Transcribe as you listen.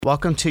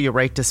Welcome to Your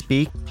Right to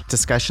Speak,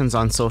 discussions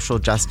on social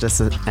justice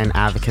and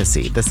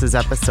advocacy. This is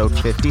episode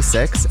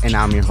 56, and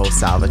I'm your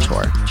host,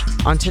 Salvatore.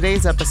 On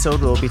today's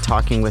episode, we'll be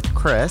talking with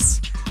Chris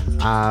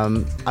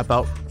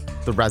about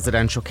the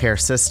residential care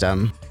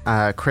system.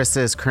 Chris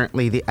is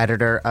currently the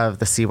editor of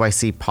the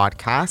CYC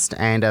podcast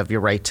and of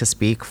Your Right to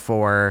Speak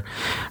for,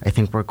 I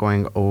think we're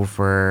going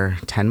over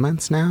 10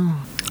 months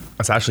now.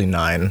 It's actually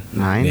 9.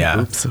 9?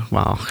 Yeah. Oops.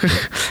 Wow.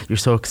 You're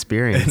so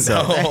experienced.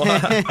 No.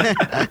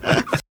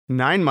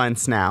 9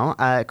 months now.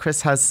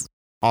 Chris has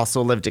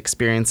also lived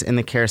experience in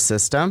the care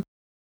system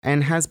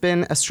and has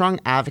been a strong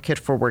advocate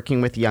for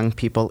working with young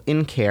people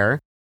in care,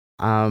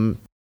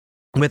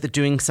 with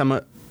doing some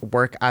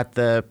work at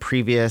the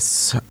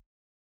previous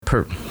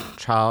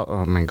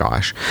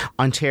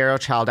Ontario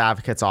Child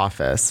Advocates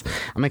Office.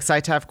 I'm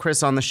excited to have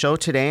Chris on the show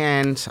today,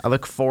 and I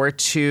look forward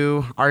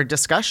to our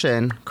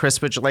discussion.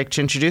 Chris, would you like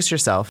to introduce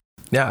yourself?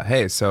 Yeah,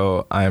 hey,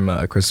 so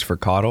I'm Christopher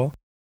Cottle.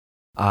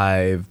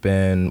 I've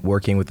been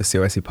working with the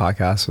CYC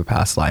podcast for the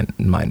past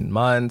 9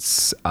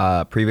 months.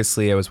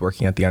 Previously, I was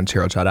working at the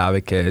Ontario Child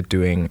Advocate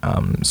doing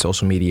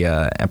social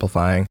media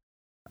amplifying.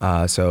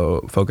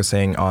 So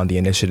focusing on the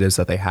initiatives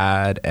that they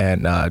had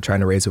and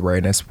trying to raise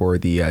awareness for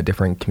the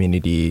different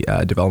community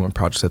development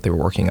projects that they were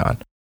working on.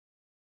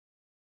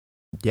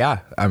 Yeah,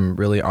 I'm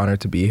really honored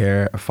to be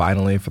here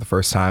finally for the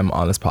first time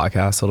on this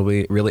podcast. It'll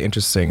be really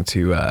interesting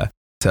to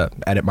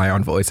edit my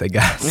own voice, I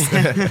guess.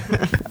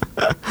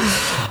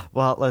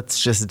 Well, let's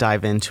just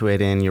dive into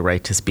it in Your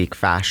Right to Speak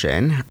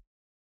fashion.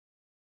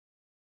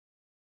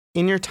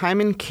 In your time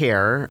in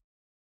care,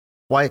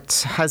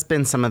 what has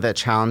been some of the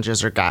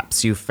challenges or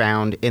gaps you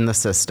found in the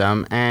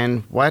system,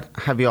 and what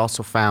have you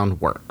also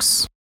found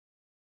works?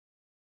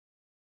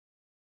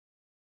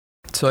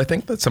 So I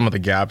think that some of the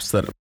gaps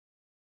that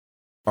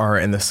are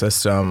in the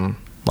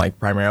system, like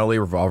primarily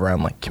revolve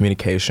around like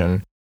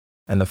communication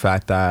and the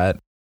fact that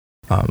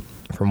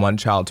from one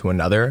child to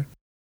another,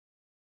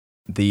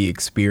 the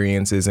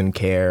experiences in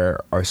care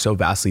are so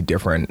vastly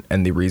different,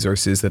 and the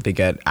resources that they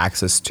get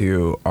access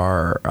to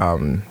are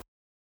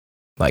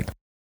like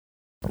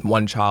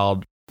one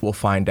child will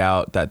find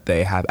out that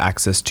they have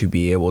access to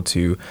be able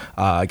to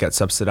get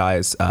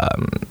subsidized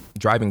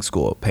driving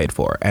school paid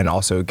for, and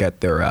also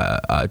get their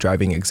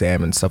driving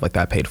exam and stuff like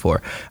that paid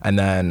for. And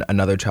then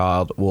another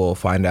child will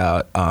find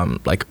out,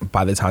 like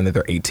by the time that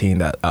they're 18,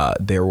 that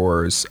there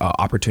was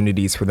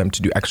opportunities for them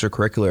to do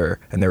extracurricular,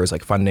 and there was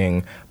like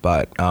funding.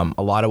 But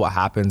a lot of what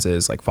happens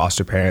is like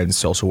foster parents,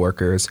 social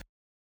workers,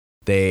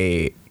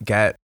 they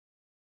get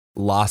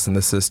lost in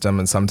the system,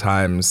 and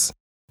sometimes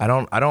I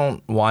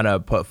don't want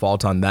to put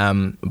fault on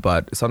them,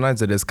 but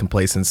sometimes it is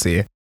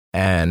complacency,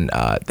 and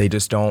they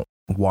just don't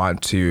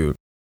want to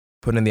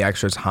put in the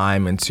extra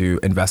time into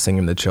investing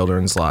in the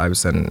children's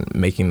lives and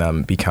making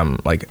them become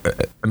like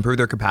improve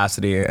their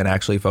capacity and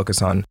actually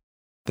focus on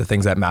the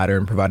things that matter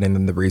and providing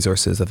them the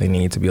resources that they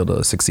need to be able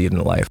to succeed in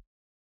life.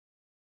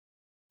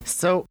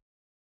 So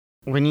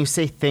when you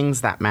say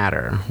things that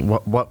matter,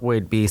 what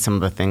would be some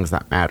of the things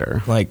that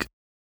matter? Like,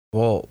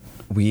 well,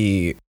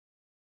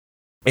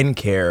 in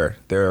care,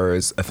 there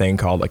is a thing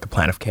called like a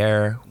plan of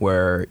care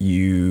where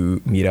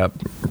you meet up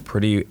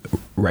pretty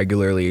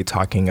regularly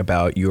talking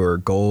about your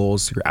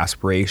goals, your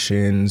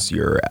aspirations,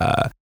 your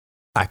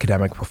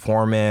academic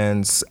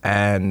performance.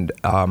 And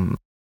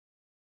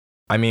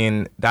I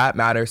mean, that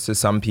matters to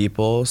some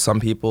people. Some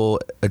people,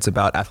 it's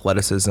about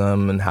athleticism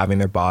and having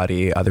their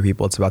body. Other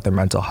people, it's about their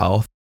mental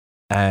health.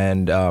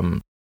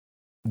 And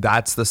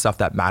that's the stuff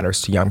that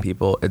matters to young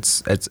people.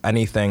 It's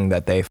anything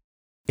that they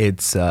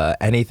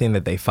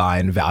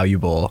find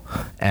valuable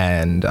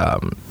and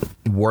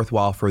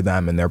worthwhile for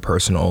them in their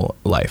personal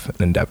life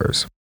and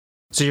endeavors.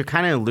 So you're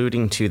kind of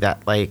alluding to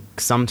that, like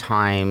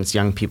sometimes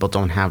young people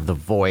don't have the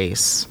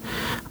voice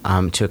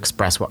to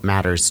express what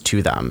matters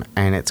to them.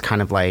 And it's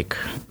kind of like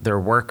their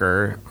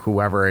worker,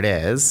 whoever it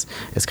is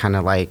kind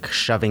of like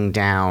shoving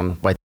down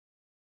what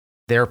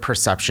their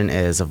perception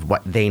is of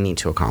what they need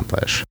to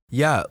accomplish.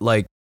 Yeah,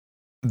 like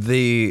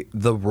the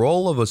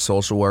role of a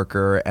social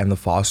worker and the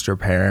foster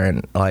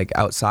parent, like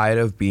outside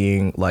of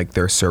being like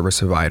their service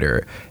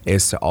provider,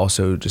 is to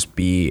also just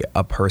be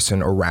a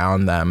person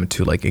around them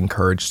to like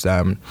encourage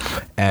them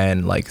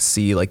and like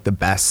see like the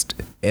best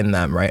in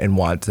them, right, and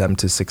want them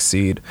to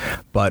succeed.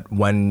 But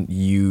when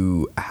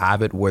you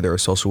have it where there are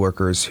social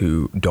workers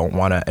who don't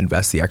want to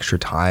invest the extra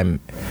time,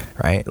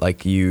 right,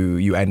 like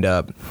you end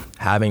up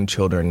having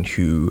children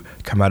who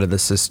come out of the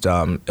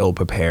system ill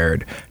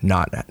prepared,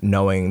 not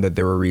knowing that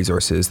there were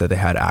resources that they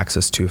had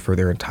access to for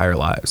their entire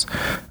lives.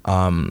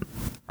 And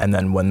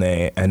then when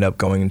they end up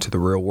going into the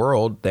real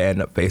world, they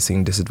end up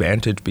facing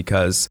disadvantage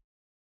because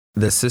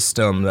the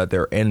system that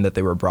they're in, that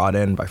they were brought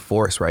in by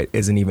force, right,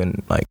 isn't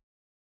even like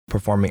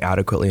performing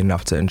adequately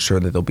enough to ensure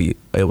that they'll be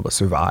able to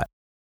survive.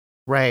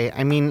 Right.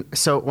 I mean,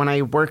 so when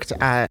I worked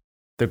at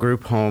the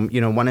group home,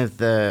 you know, one of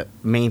the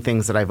main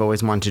things that I've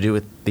always wanted to do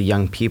with the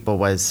young people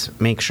was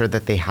make sure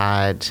that they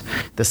had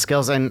the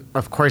skills. And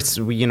of course,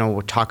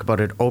 we'll talk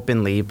about it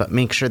openly, but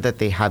make sure that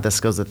they had the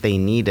skills that they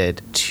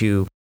needed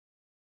to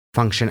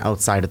function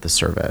outside of the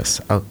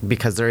service,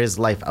 because there is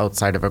life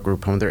outside of a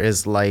group home. There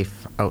is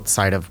life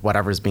outside of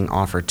whatever's being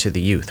offered to the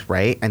youth,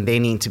 right? And they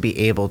need to be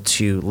able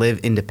to live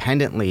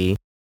independently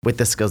with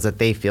the skills that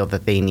they feel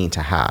that they need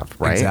to have,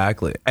 right?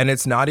 Exactly. And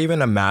it's not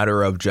even a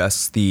matter of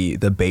just the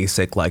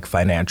basic like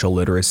financial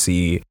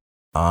literacy,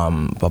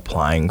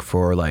 applying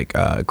for like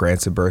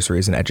grants and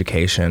bursaries and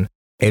education.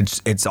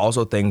 It's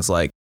also things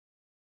like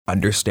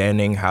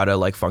understanding how to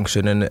like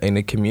function in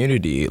a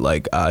community,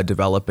 like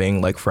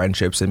developing like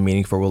friendships and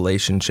meaningful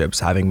relationships,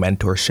 having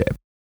mentorship.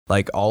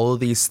 Like all of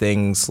these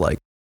things like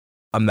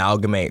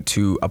amalgamate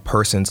to a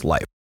person's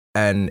life.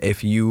 And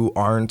if you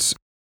aren't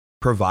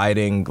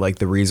providing like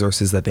the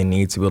resources that they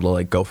need to be able to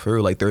like go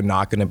through, like they're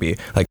not going to be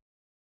like,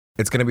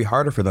 it's going to be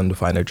harder for them to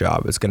find a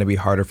job. It's going to be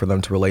harder for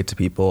them to relate to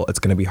people. It's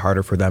going to be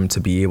harder for them to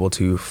be able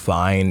to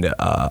find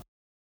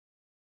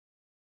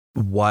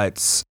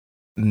what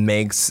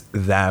makes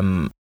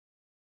them,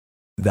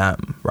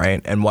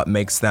 right? And what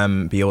makes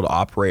them be able to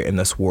operate in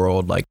this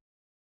world, like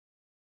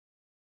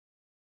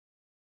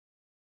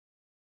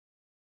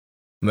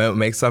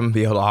makes them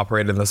be able to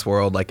operate in this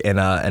world like in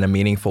a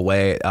meaningful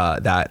way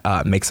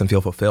that makes them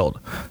feel fulfilled.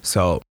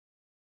 So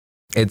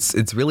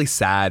it's really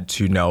sad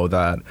to know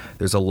that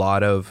there's a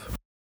lot of,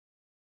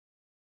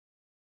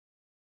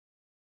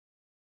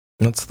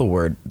 what's the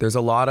word? There's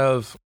a lot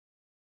of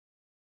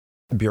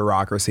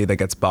bureaucracy that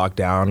gets bogged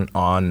down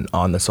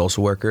on the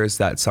social workers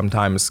that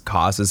sometimes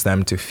causes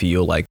them to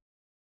feel like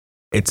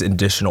it's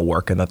additional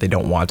work and that they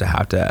don't want to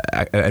have to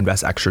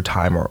invest extra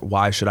time, or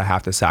why should I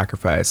have to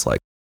sacrifice like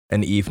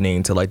an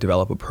evening to like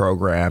develop a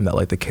program that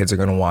like the kids are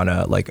going to want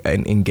to like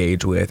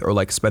engage with, or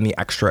like spend the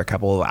extra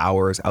couple of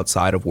hours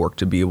outside of work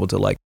to be able to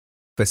like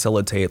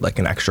facilitate like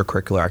an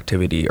extracurricular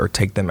activity, or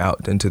take them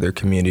out into their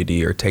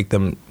community, or take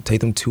them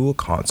to a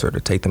concert, or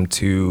take them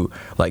to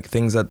like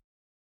things that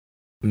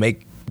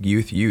make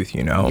youth,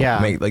 you know? Yeah.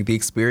 Make like the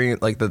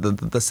experience, like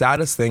the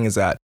saddest thing is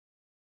that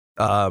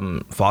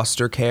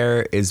foster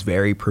care is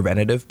very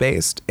preventative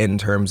based in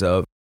terms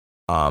of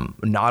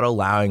not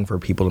allowing for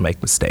people to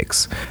make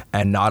mistakes,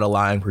 and not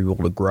allowing for people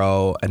to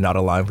grow, and not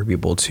allowing for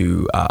people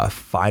to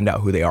find out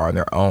who they are on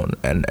their own.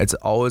 And it's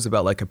always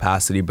about like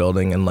capacity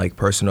building and like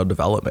personal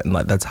development, and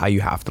like that's how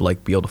you have to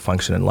like be able to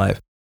function in life.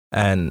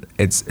 And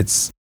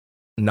it's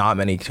not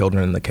many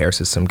children in the care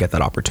system get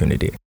that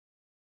opportunity.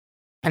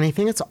 And I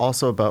think it's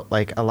also about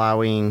like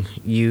allowing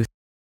youth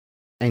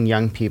and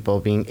young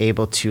people being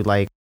able to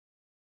like,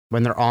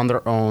 when they're on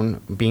their own,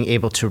 being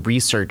able to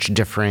research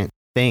different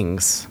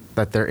things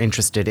that they're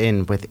interested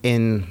in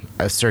within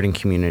a certain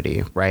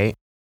community, right?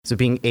 So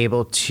being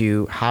able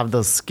to have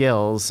those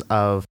skills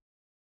of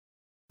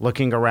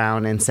looking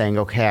around and saying,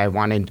 okay, I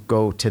want to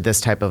go to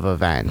this type of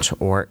event,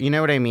 or, you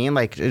know what I mean?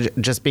 Like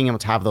just being able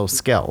to have those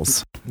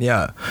skills.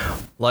 Yeah.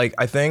 Like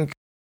I think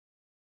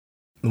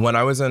when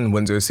I was in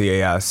Windsor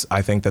CAS,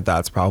 I think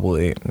that's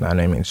probably, I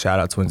mean, shout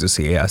out to Windsor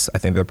CAS. I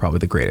think they're probably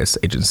the greatest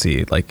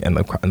agency like in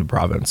the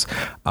province.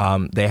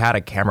 They had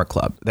a camera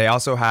club. They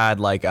also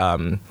had like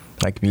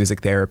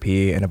music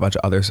therapy and a bunch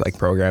of other like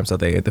programs that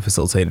they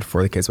facilitated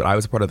for the kids. But I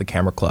was a part of the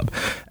camera club,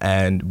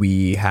 and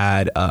we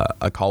had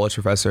a college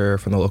professor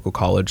from the local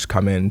college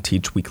come in,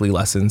 teach weekly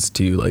lessons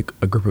to like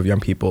a group of young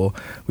people.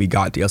 We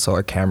got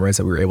DSLR cameras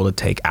that we were able to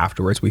take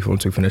afterwards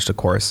once we finished the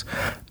course,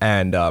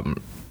 and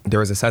there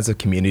was a sense of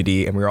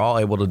community, and we were all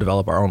able to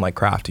develop our own like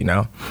craft, you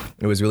know?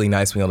 It was really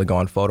nice being able to go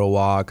on photo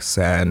walks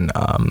and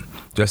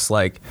just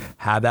like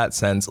have that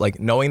sense, like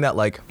knowing that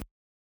like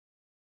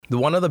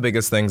one of the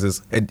biggest things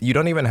is you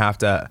don't even have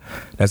to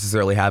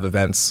necessarily have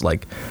events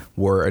like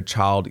where a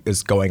child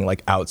is going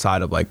like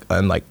outside of like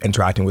and like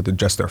interacting with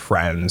just their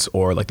friends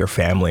or like their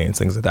family and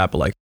things like that. But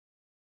like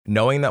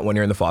knowing that when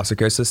you're in the foster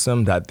care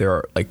system that there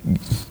are like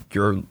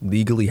you're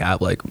legally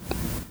have like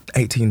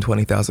 18,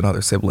 20,000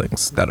 other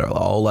siblings that are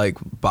all like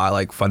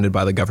funded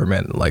by the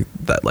government, like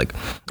that, like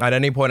at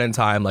any point in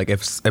time, like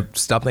if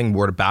something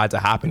were bad to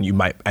happen, you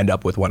might end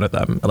up with one of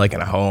them, like in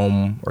a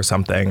home or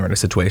something, or in a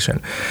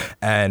situation.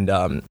 And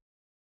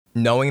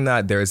knowing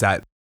that there's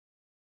that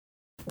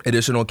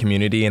additional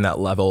community and that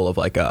level of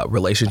like a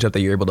relationship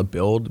that you're able to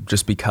build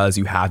just because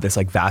you have this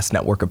like vast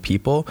network of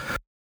people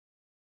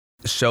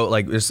show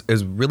like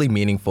is really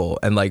meaningful,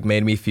 and like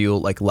made me feel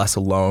like less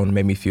alone,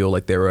 made me feel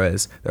like there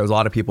was a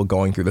lot of people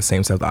going through the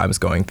same stuff that I was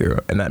going through,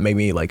 and that made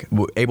me like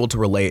able to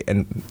relate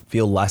and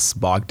feel less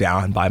bogged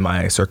down by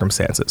my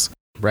circumstances.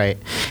 Right.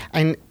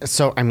 And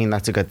so, I mean,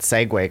 that's a good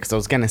segue, because I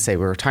was going to say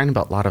we were talking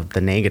about a lot of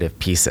the negative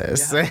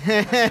pieces.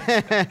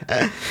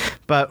 Yeah.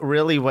 But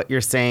really what you're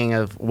saying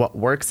of what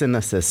works in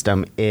the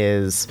system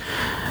is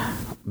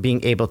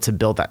being able to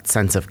build that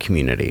sense of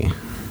community.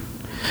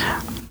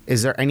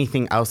 Is there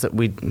anything else that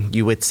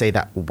you would say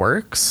that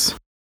works?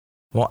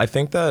 Well, I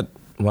think that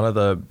one of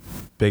the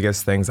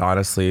biggest things,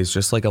 honestly, is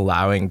just like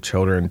allowing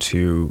children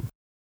to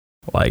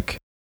like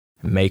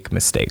make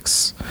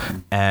mistakes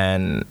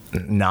and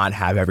not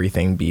have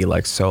everything be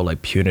like so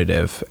like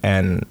punitive,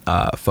 and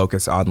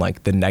focus on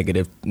like the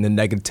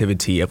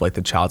negativity of like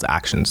the child's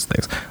actions,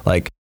 things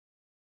like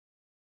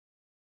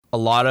a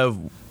lot of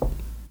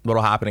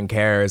what'll happen in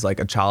care is like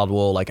a child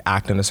will like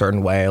act in a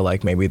certain way,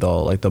 like maybe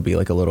they'll be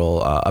like a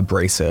little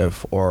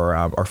abrasive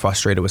or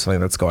frustrated with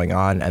something that's going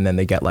on, and then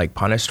they get like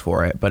punished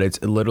for it. But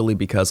it's literally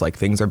because like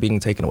things are being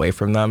taken away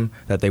from them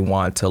that they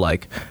want to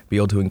like be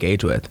able to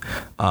engage with,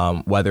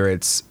 whether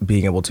it's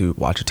being able to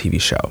watch a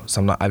TV show.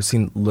 I've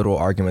seen little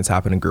arguments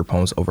happen in group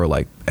homes over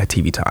like a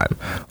TV time,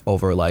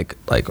 over like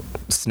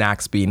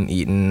snacks being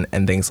eaten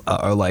and things,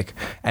 or like,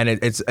 and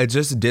it's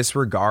just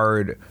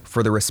disregard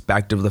for the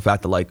respect of the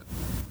fact that like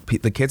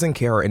the kids in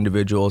care are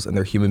individuals and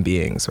they're human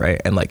beings, right?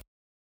 And like,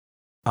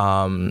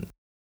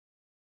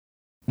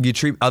 you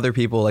treat other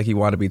people like you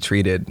want to be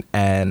treated,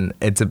 and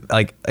it's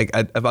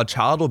a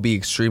child will be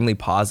extremely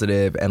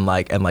positive and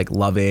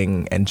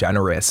loving and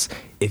generous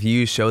if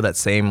you show that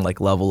same like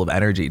level of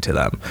energy to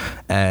them.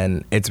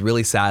 And it's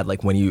really sad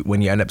like when you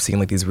end up seeing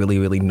like these really,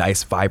 really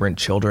nice, vibrant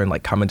children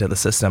like come into the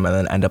system and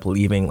then end up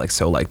leaving like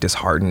so like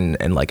disheartened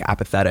and like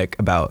apathetic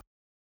about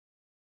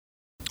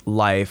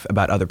life,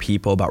 about other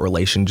people, about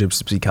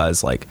relationships,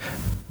 because like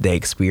they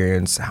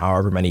experience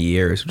however many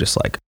years of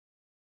just like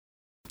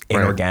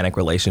inorganic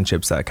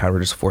relationships that kind of were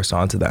just forced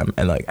onto them,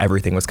 and like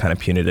everything was kind of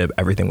punitive,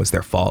 everything was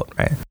their fault,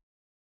 right?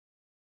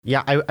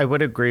 Yeah, I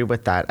would agree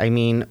with that. I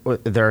mean,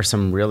 there are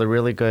some really,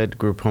 really good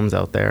group homes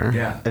out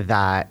there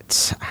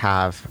that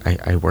have,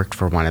 I worked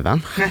for one of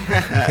them,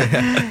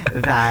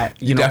 that,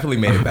 you definitely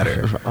made it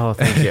better. Oh,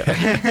 thank you.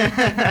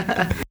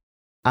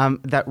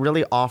 That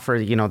really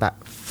offer,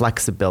 that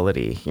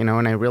flexibility, and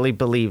I really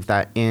believe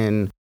that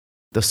in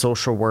the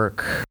social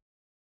work,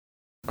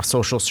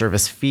 social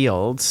service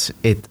fields,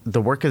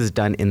 the work is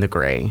done in the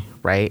gray,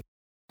 right?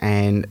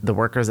 And the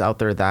workers out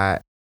there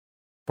that,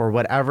 for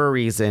whatever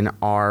reason,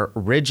 are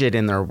rigid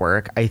in their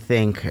work, I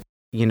think,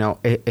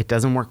 it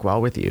doesn't work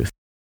well with youth.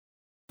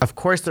 Of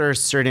course, there are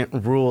certain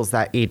rules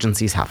that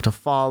agencies have to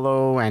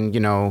follow, and,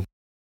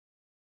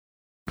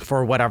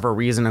 for whatever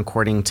reason,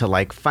 according to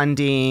like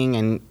funding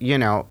and,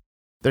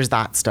 there's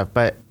that stuff.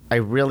 But I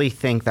really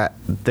think that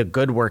the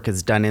good work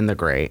is done in the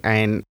gray.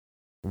 And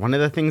one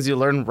of the things you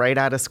learn right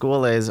out of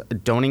school is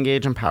don't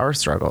engage in power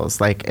struggles.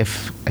 Like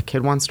if a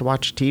kid wants to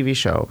watch a TV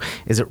show,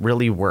 is it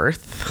really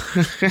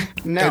worth?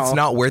 No. It's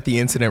not worth the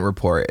incident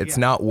report. It's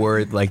not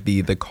worth like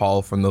the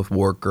call from the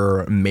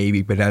worker,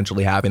 maybe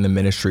potentially having the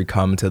ministry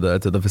come to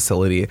the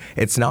facility.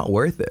 It's not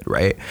worth it,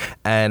 right?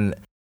 And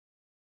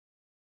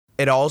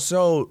it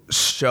also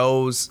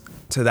shows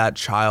to that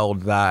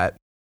child that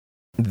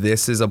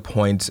this is a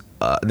point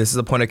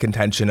of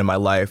contention in my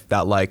life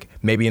that like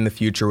maybe in the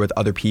future with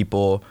other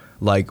people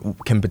like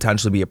can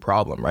potentially be a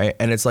problem, right?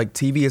 And it's like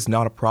TV is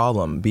not a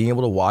problem. Being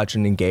able to watch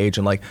and engage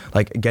and like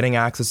getting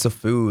access to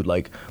food,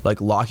 like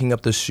locking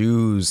up the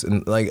shoes,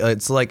 and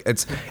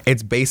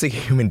it's basic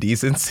human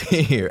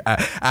decency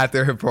at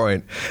their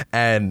point.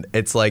 And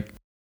it's like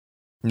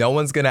no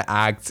one's gonna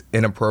act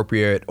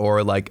inappropriate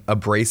or like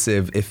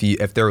abrasive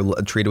if they're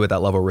treated with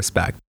that level of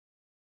respect.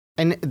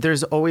 And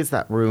there's always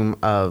that room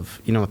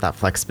of, with that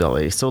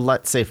flexibility. So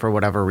let's say for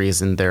whatever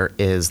reason, there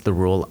is the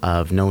rule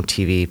of no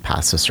TV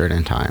past a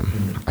certain time.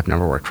 Mm-hmm. I've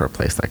never worked for a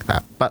place like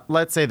that, but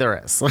let's say there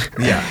is.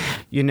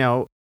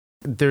 Yeah.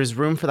 There's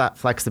room for that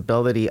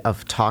flexibility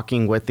of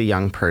talking with the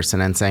young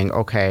person and saying,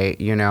 okay,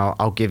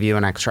 I'll give you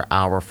an extra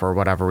hour for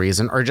whatever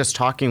reason, or just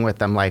talking with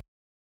them like,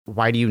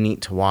 why do you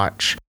need to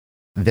watch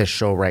this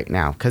show right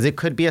now? Because it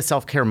could be a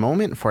self-care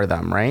moment for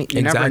them, right?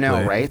 You never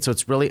know, right? So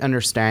it's really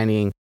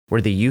understanding where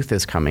the youth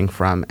is coming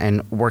from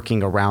and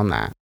working around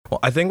that.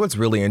 Well, I think what's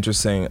really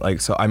interesting,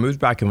 so I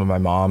moved back in with my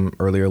mom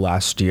earlier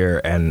last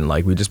year, and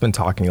we've just been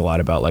talking a lot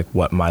about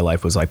what my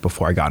life was like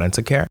before I got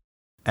into care.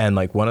 And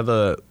one of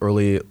the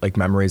early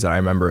memories that I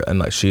remember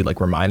and she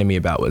reminded me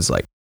about was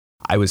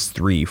I was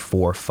 3,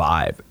 4,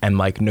 5 and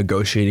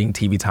negotiating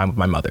TV time with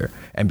my mother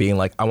and being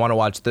like, I want to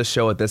watch this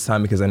show at this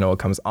time because I know it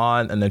comes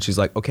on. And then she's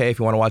like, okay, if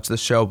you want to watch this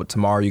show, but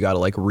tomorrow you got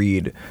to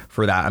read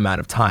for that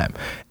amount of time.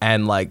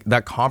 And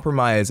that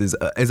compromise is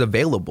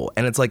available.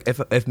 And it's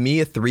if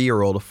me, a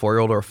 3-year-old, a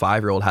 4-year-old or a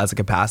 5-year-old has the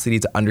capacity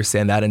to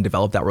understand that and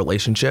develop that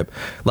relationship,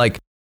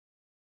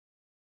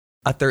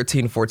 a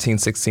 13, 14,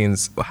 16,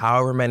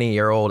 however many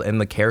year old in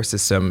the care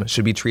system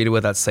should be treated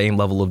with that same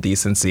level of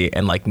decency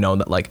and know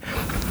that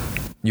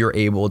you're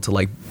able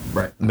to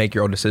make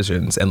your own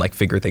decisions and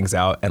figure things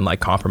out and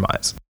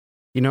compromise.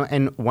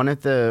 And one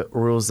of the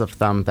rules of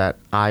thumb that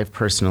I've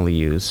personally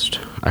used,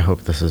 I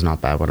hope this is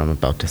not bad what I'm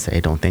about to say, I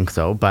don't think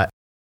so, but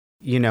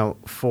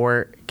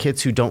for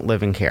kids who don't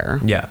live in care,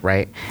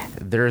 right?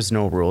 There's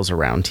no rules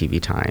around TV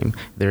time.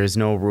 There's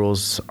no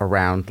rules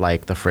around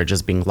the fridge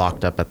is being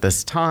locked up at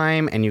this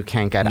time and you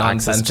can't get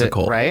access to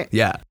it, right?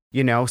 Yeah.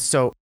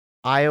 So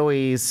I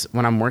always,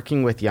 when I'm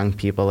working with young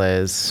people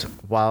is,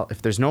 well,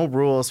 if there's no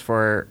rules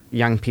for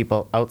young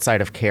people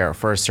outside of care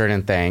for a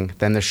certain thing,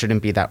 then there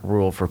shouldn't be that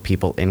rule for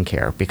people in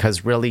care.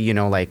 Because really,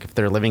 if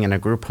they're living in a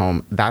group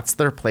home, that's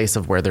their place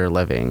of where they're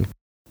living,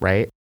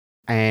 right?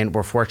 And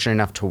we're fortunate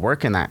enough to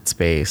work in that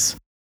space.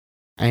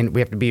 And we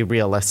have to be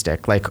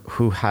realistic,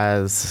 who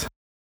has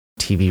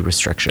TV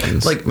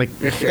restrictions. Like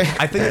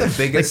I think the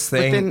biggest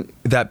thing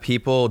that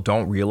people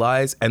don't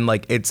realize, and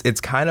like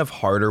it's kind of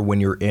harder when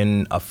you're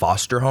in a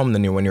foster home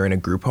than when you're in a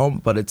group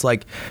home, but it's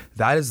like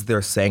that is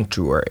their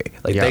sanctuary.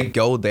 Like they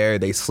go there,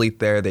 they sleep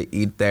there, they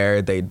eat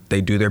there, they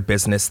do their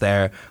business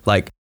there.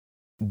 Like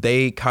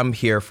they come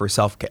here for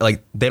self-care.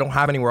 Like they don't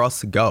have anywhere else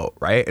to go,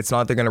 right? It's not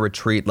like they're going to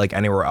retreat like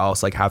anywhere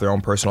else, like have their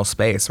own personal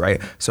space,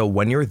 right? So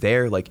when you're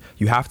there, like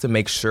you have to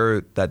make sure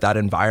that that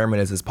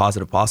environment is as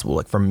positive as possible.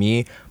 Like for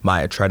me,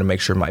 I try to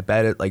make sure my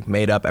bed is like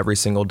made up every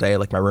single day.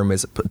 Like my room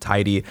is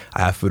tidy.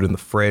 I have food in the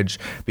fridge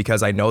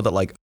because I know that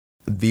like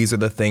these are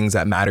the things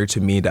that matter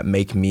to me, that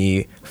make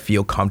me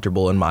feel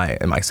comfortable in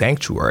my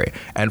sanctuary.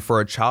 And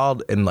for a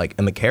child in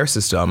the care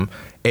system,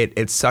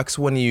 it sucks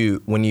when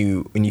you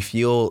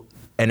feel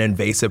an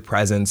invasive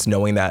presence,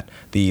 knowing that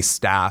the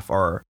staff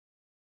are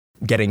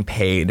getting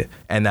paid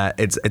and that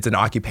it's an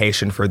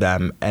occupation for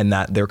them, and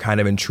that they're kind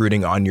of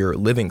intruding on your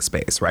living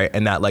space, right?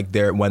 And that like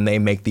when they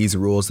make these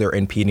rules, they're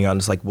impeding on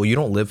just like, well, you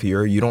don't live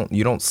here, you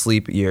don't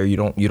sleep here, you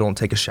don't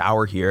take a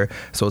shower here.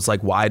 So it's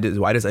like, why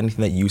does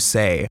anything that you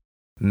say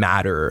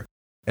matter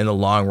in the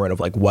long run of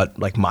like what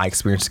like my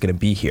experience is going to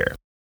be here?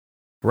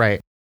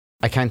 Right.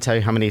 I can't tell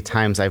you how many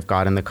times I've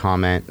got in the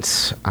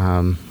comments,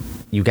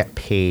 you get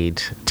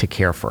paid to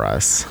care for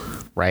us,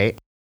 right?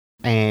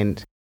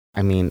 And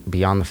I mean,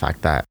 beyond the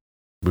fact that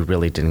we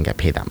really didn't get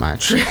paid that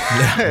much.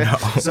 Yeah,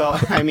 no. So,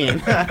 I mean,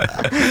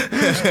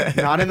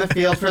 not in the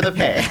field for the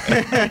pay.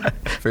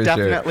 For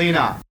Definitely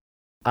not.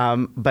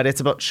 But it's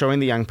about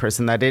showing the young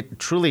person that it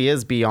truly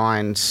is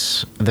beyond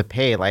the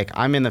pay. Like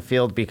I'm in the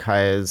field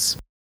because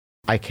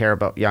I care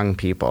about young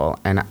people,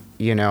 and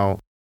you know,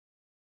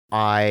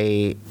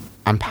 I'm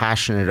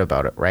passionate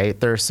about it, right?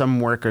 There are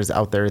some workers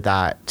out there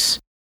that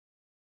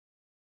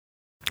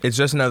it's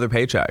just another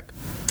paycheck.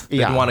 They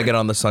didn't want to get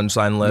on the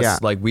sunshine list. Yeah.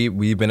 Like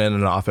we've been in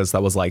an office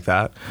that was like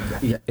that.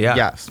 Yeah.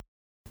 Yes.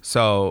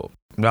 So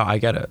no, I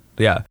get it.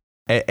 Yeah.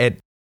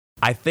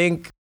 I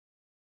think,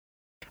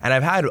 and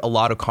I've had a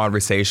lot of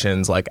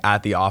conversations like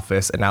at the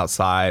office and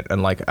outside,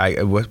 and like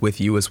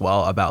with you as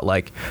well, about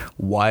like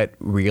what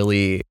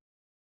really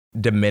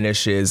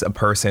diminishes a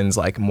person's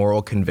like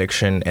moral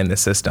conviction in the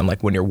system.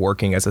 Like when you're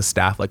working as a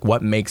staff, like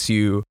what makes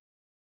you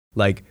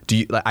like,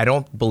 I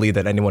don't believe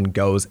that anyone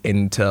goes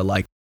into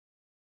like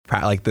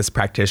this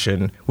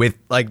practitioner with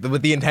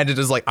the intent to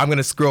just like, I'm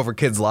gonna screw over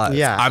kids' lives.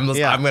 Yeah. I'm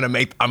gonna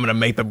make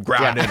them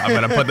grounded. Yeah. I'm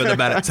gonna put them to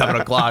bed at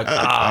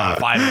 7:00.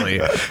 Finally.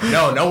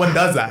 No one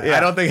does that. Yeah. I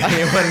don't think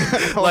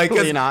anyone like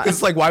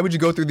it's like, why would you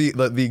go through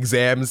the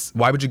exams?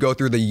 Why would you go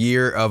through the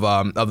year of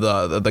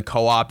the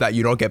co-op that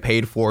you don't get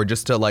paid for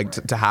just to like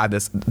to have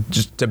this,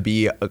 just to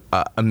be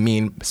a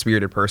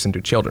mean-spirited person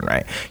to children,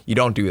 right? You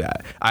don't do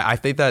that. I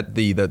think that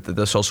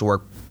the social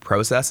work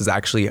process is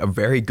actually a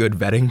very good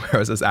vetting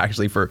process,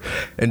 actually, for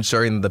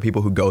ensuring that the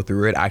people who go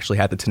through it actually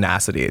have the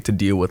tenacity to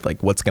deal with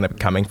like what's going to be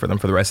coming for them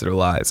for the rest of their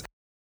lives.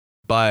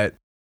 But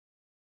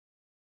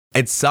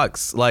it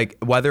sucks. Like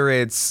whether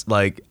it's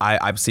like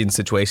I've seen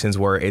situations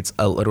where it's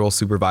a literal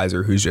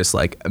supervisor who's just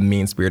like a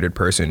mean-spirited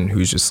person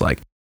who's just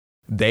like,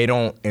 they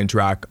don't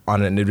interact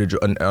on an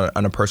individual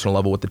on a personal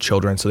level with the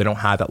children, so they don't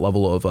have that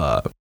level of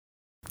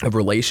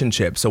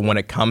relationship. So when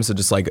it comes to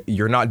just like,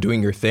 you're not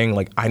doing your thing,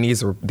 like I need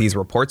these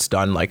reports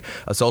done, like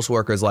a social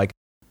worker is like,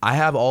 I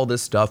have all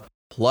this stuff,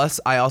 plus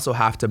I also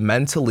have to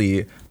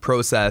mentally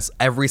process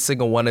every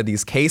single one of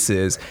these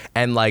cases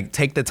and like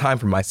take the time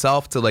for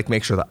myself to like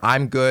make sure that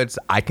I'm good, so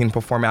I can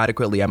perform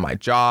adequately at my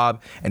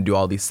job and do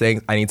all these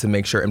things. I need to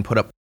make sure and put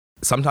up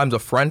sometimes a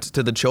front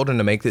to the children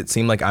to make it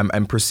seem like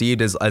I'm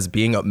perceived as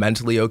being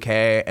mentally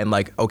okay and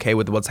like okay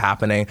with what's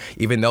happening,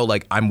 even though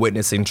like I'm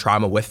witnessing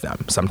trauma with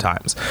them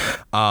sometimes.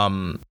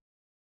 And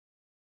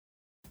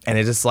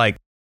it's just like,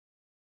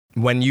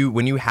 when you're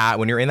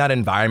in that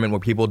environment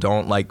where people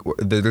don't like,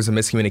 there's a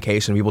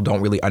miscommunication, people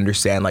don't really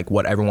understand like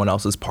what everyone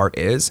else's part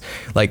is,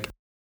 like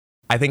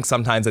I think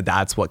sometimes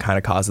that's what kind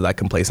of causes that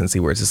complacency,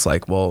 where it's just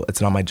like, well, it's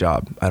not my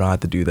job, I don't have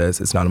to do this,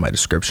 it's not in my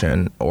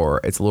description,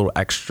 or it's a little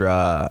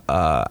extra,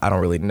 I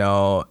don't really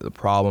know the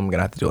problem, I'm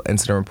gonna have to do an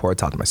incident report,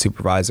 talk to my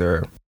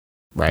supervisor.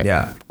 Right.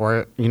 Yeah.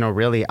 Or,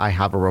 really, I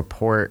have a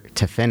report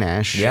to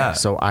finish. Yeah.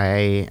 So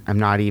I am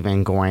not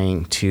even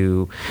going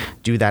to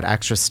do that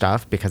extra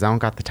stuff because I don't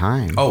got the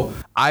time. Oh,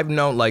 I've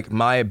known like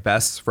my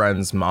best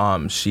friend's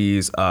mom,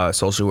 she's a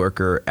social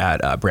worker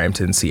at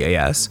Brampton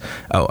CAS,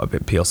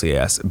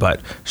 PLCAS, but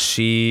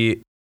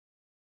she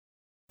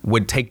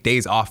would take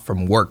days off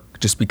from work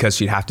just because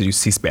she'd have to do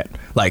C-SPAN.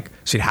 Like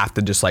she'd have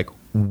to just like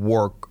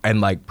work and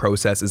like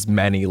process as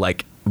many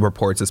like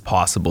reports as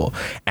possible.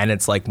 And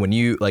it's like when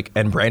you like,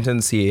 and Brampton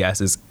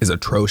CAS is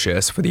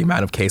atrocious for the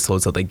amount of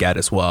caseloads that they get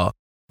as well.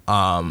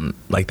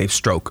 Like they've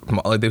struck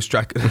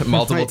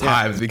multiple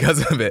times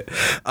because of it.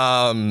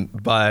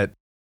 But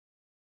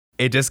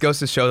it just goes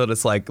to show that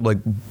it's like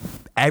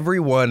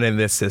everyone in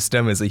this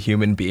system is a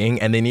human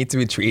being, and they need to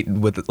be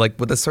treated with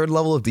a certain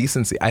level of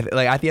decency.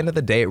 Like at the end of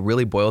the day, it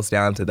really boils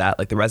down to that.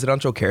 Like the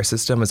residential care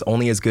system is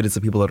only as good as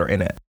the people that are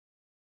in it.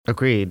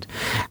 Agreed.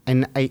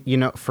 And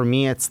for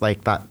me, it's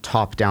like that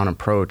top-down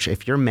approach.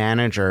 If your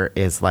manager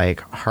is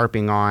like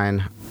harping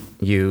on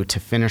you to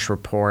finish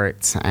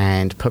reports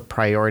and put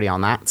priority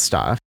on that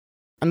stuff,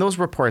 and those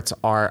reports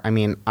are, I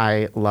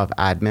love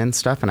admin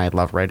stuff and I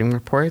love writing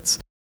reports.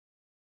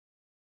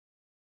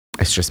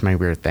 It's just my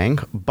weird thing.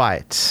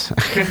 But,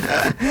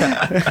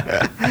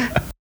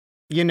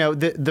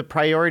 the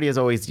priority is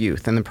always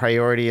youth, and the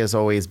priority is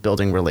always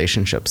building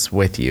relationships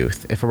with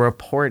youth. If a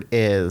report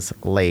is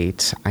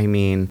late,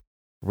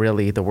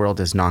 really, the world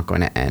is not going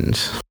to end.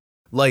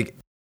 Like,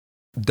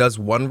 does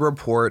one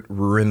report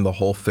ruin the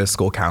whole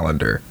fiscal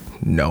calendar?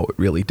 No, it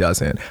really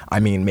doesn't.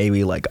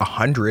 Maybe like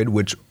 100,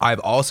 which I've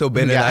also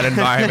been in that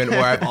environment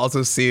where I've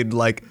also seen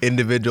like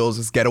individuals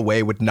just get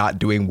away with not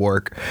doing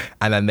work.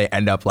 And then they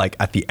end up like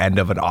at the end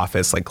of an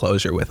office like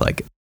closure with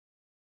like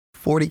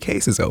 40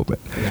 cases open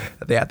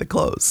that they had to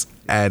close.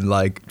 And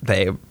like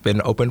they've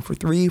been open for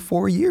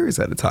 3-4 years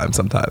at a time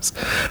sometimes.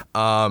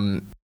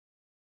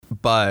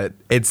 But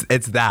it's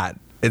that.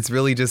 It's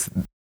really just,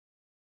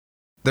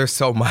 there's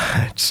so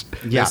much.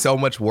 Yeah. There's so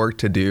much work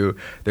to do.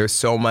 There's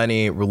so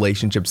many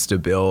relationships to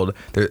build.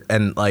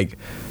 And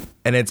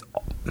it's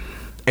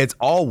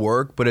all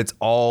work, but it's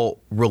all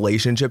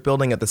relationship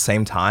building at the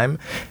same time.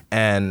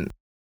 And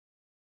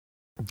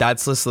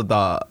that's just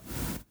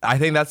I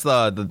think that's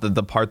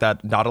the part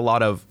that not a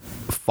lot of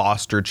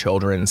foster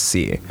children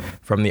see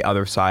from the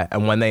other side.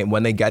 And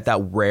when they get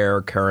that rare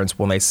occurrence,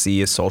 when they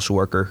see a social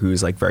worker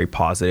who's like very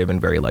positive and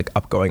very like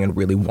upgoing and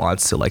really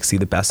wants to like see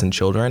the best in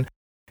children,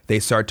 they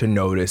start to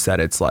notice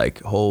that it's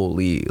like,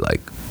 holy,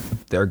 like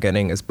they're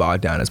getting as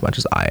bogged down as much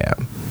as I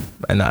am.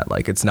 And that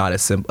like, it's not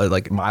as simple,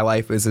 like my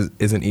life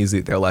isn't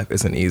easy. Their life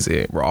isn't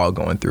easy. We're all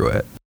going through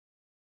it.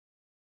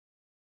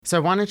 So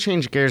I want to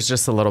change gears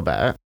just a little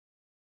bit.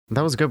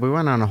 That was good. We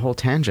went on a whole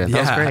tangent.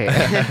 That was great.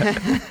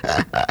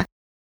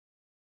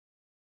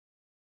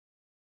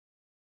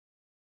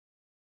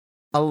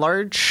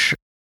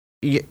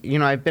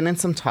 I've been in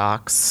some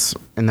talks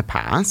in the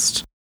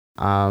past,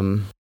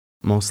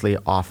 mostly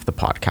off the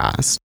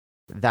podcast,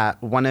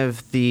 that one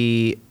of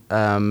the,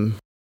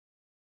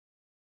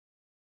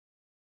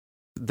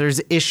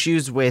 there's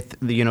issues with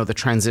the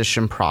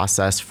transition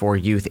process for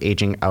youth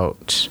aging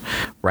out,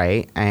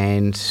 right?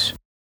 And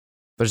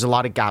there's a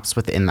lot of gaps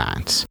within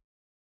that.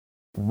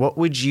 What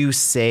would you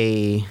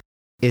say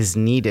is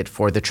needed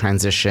for the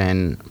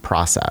transition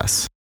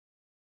process?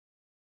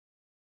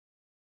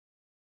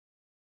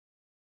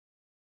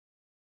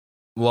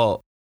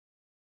 Well,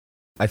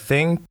 I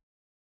think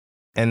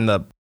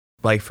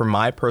from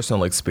my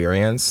personal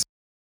experience,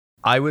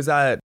 I was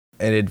at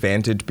an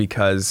advantage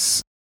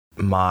because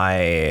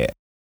my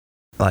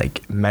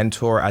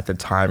mentor at the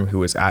time, who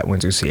was at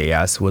Windsor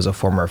CAS, was a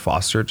former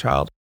foster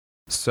child.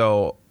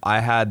 So I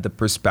had the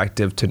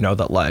perspective to know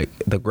that like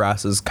the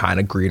grass is kind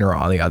of greener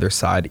on the other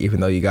side,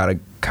 even though you got to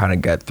kind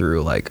of get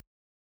through like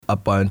a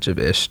bunch of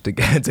ish to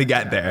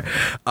get there.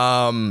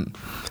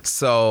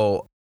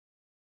 So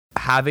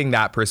having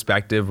that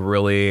perspective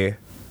really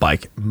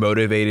like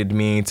motivated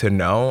me to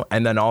know.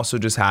 And then also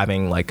just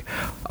having like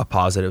a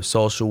positive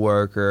social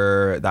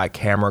worker, that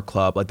camera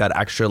club, like that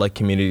extra like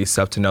community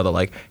stuff to know that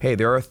like, hey,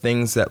 there are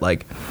things that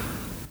like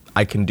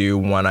I can do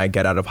when I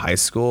get out of high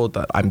school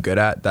that I'm good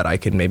at, that I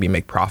can maybe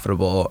make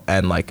profitable.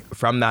 And like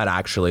from that,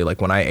 actually, like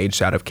when I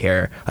aged out of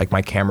care, like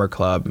my camera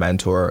club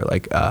mentor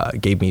like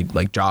gave me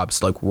like jobs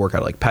to like work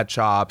at like pet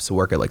shops,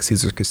 work at like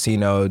Caesar's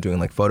Casino, doing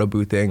like photo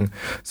boothing.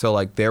 So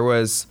like there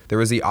was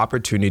the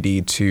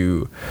opportunity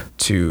to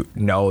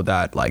know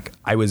that like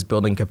I was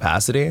building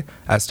capacity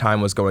as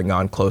time was going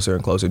on, closer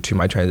and closer to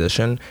my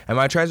transition. And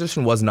my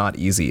transition was not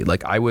easy.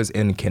 Like I was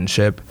in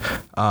kinship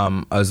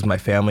as my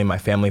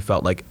family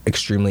felt like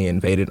extremely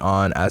invaded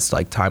on as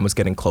like time was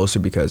getting closer,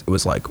 because it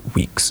was like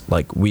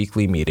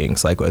weekly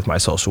meetings like with my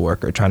social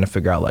worker trying to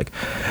figure out like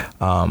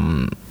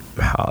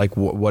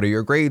what are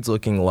your grades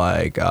looking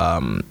like,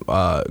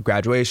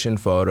 graduation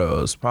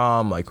photos,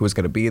 prom, like who's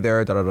gonna be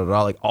there,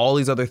 like all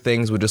these other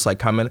things would just like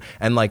come in.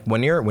 And like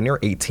when you're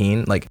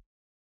 18, like,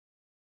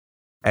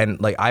 and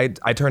like I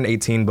turned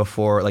 18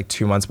 before, like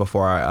 2 months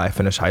before I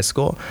finished high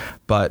school,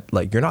 but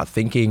like you're not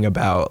thinking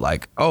about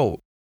like, oh,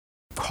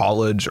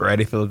 college or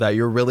anything like that.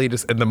 You're really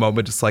just in the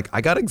moment, just like, I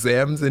got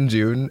exams in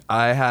June,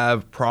 I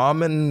have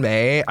prom in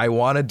May, I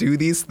want to do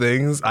these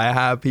things, I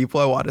have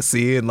people I want to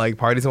see and like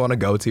parties I want to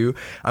go to.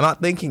 I'm not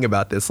thinking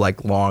about this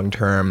like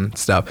long-term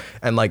stuff.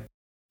 And like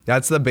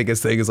that's the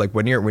biggest thing, is like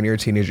when you're a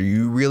teenager,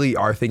 you really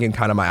are thinking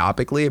kind of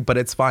myopically, but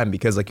it's fine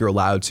because like you're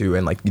allowed to,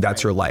 and like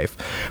that's your life.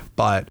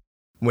 But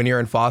when you're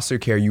in foster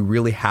care, you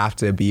really have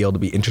to be able to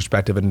be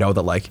introspective and know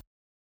that like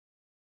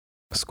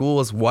school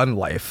is one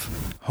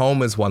life,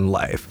 home is one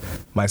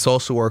life, my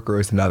social worker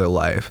is another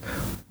life,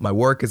 my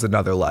work is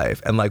another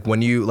life. And like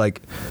when you like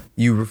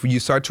you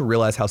start to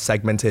realize how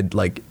segmented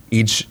like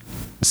each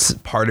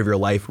part of your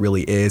life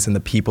really is, and the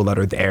people that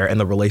are there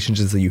and the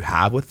relationships that you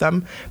have with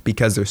them,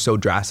 because they're so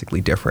drastically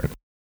different.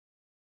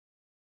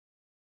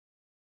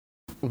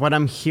 What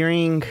I'm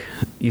hearing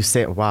you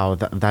say, wow,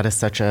 that is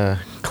such a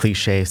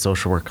cliche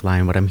social work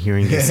line, what I'm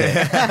hearing you say.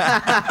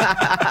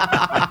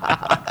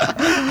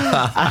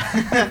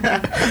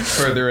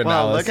 Further analysis.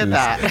 Well, look at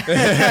that.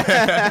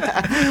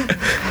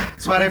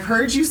 So what I've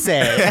heard you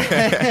say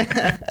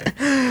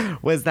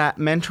was that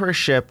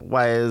mentorship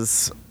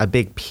was a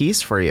big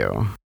piece for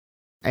you.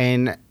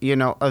 And, you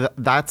know,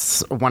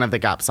 that's one of the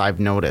gaps I've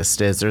noticed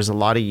is there's a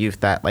lot of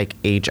youth that like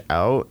age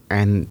out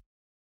and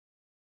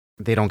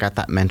they don't get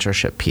that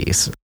mentorship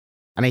piece.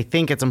 And I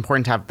think it's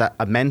important to have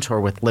a mentor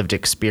with lived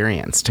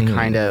experience to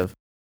kind of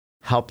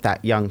help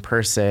that young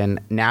person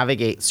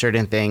navigate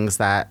certain things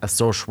that a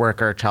social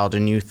worker, child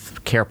and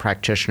youth care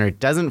practitioner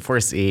doesn't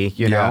foresee,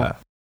 you know,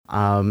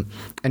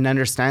 and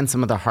understand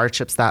some of the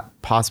hardships that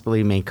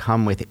possibly may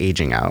come with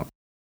aging out.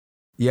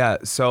 Yeah.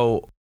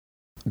 So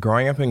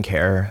growing up in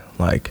care,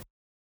 like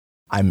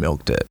I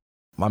milked it.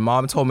 My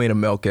mom told me to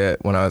milk it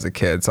when I was a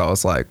kid. So I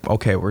was like,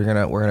 okay, we're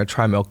gonna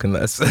try milking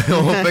this.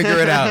 We'll figure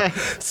it out.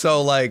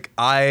 So like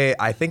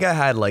I think I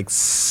had like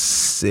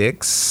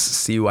 6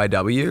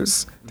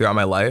 CYWs throughout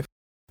my life.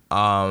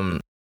 I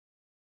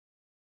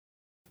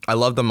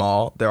love them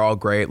all. They're all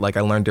great. Like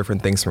I learned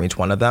different things from each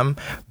one of them.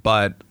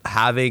 But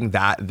having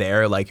that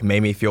there like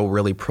made me feel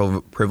really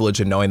privileged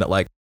in knowing that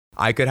like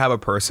I could have a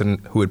person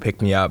who would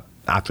pick me up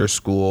after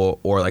school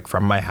or like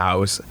from my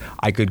house.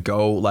 I could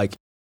go like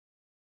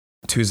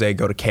Tuesday,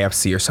 go to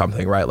KFC or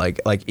something, right?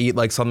 Like eat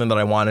like something that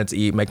I wanted to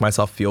eat, make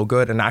myself feel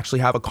good, and actually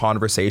have a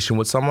conversation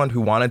with someone who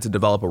wanted to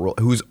develop a role,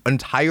 whose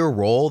entire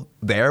role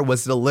there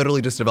was to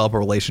literally just develop a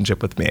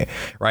relationship with me,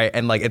 right?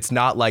 And like it's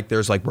not like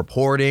there's like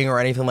reporting or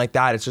anything like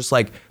that. It's just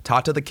like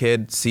talk to the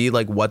kid, see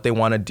like what they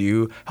want to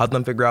do, help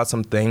them figure out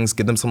some things,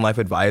 give them some life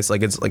advice.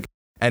 Like it's like,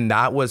 and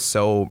that was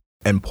so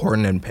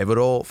important and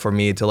pivotal for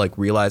me to like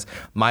realize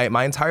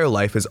my entire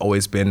life has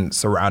always been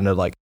surrounded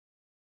like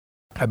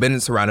I've been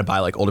surrounded by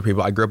like older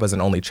people. I grew up as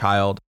an only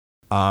child.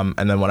 And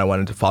then when I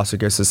went into foster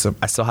care system,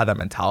 I still had that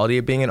mentality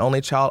of being an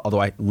only child,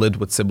 although I lived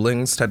with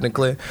siblings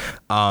technically.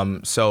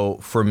 So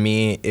for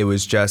me, it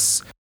was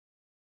just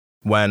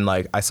when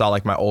like I saw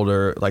like my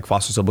older like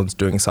foster siblings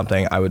doing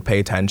something, I would pay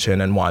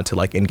attention and want to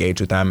like engage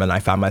with them. And I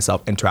found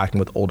myself interacting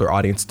with older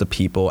audiences of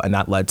people. And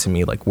that led to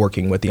me like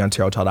working with the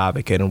Ontario Child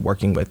Advocate and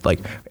working with like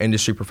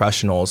industry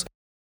professionals.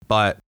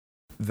 But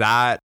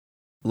that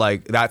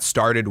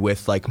started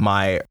with like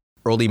my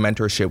early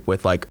mentorship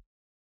with like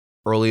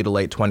early to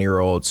late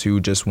 20-year-olds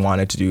who just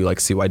wanted to do like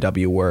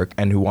CYW work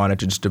and who wanted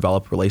to just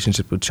develop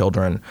relationships with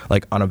children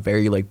like on a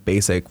very like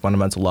basic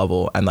fundamental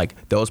level. And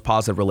like those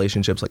positive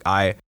relationships, like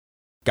I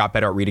got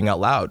better at reading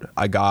out loud.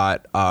 I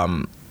got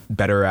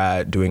better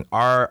at doing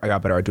art. I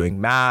got better at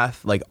doing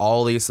math. Like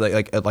all these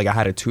like I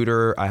had a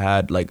tutor. I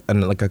had like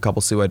a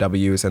couple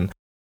CYWs, and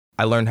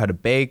I learned how to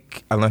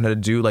bake. I learned how to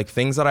do like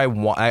things that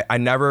I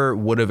never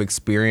would have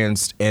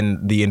experienced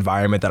in the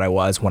environment that I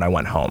was when I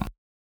went home.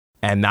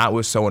 And that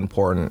was so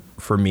important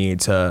for me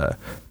to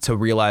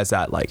realize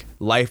that like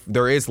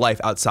there is life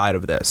outside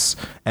of this.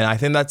 And I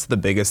think that's the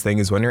biggest thing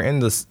is when you're in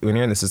the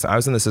system. I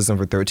was in the system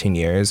for 13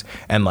 years,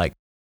 and like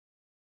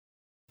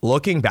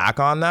looking back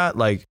on that,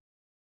 like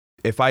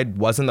if I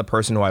wasn't the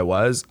person who I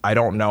was, I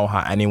don't know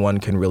how anyone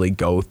can really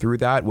go through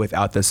that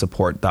without the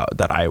support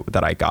that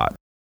I got.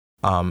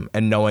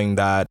 And knowing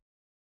that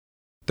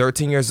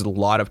 13 years is a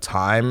lot of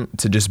time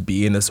to just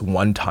be in this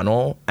one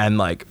tunnel, and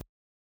like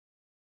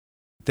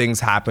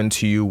things happen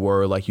to you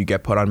where like you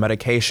get put on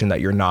medication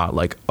that you're not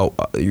like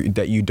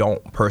that you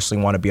don't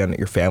personally want to be on, that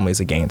your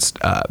family's against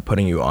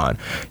putting you on.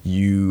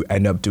 You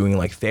end up doing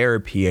like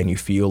therapy, and you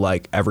feel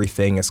like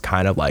everything is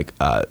kind of like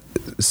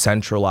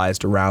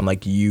centralized around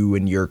like you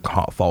and your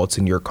faults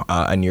and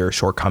your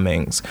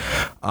shortcomings,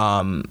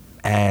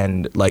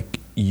 and like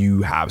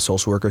you have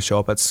social workers show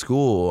up at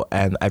school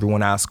and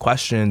everyone asks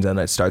questions, and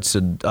it starts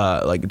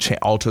to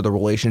alter the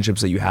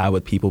relationships that you have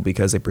with people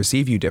because they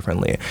perceive you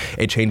differently.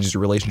 It changes your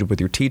relationship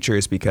with your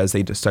teachers because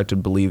they just start to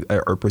believe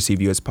or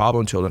perceive you as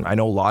problem children. I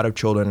know a lot of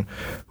children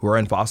who are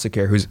in foster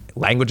care whose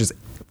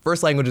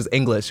first language is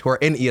English, who are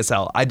in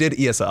ESL. I did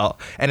ESL,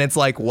 and it's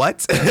like,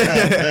 what?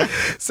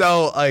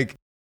 So like,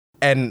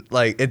 and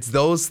like it's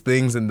those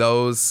things and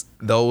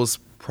those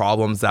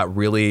problems that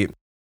really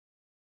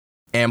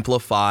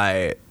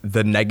amplify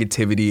the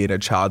negativity in a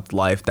child's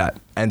life that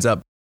ends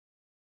up,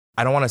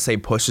 I don't want to say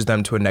pushes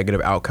them to a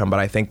negative outcome, but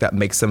I think that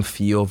makes them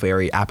feel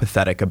very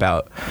apathetic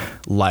about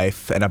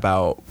life and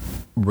about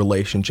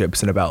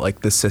relationships and about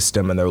like the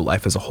system and their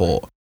life as a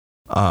whole.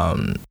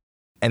 And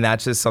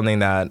that's just something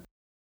that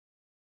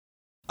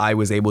I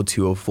was able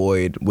to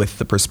avoid with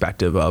the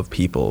perspective of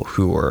people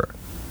who were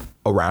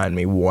around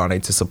me,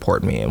 wanting to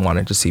support me and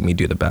wanting to see me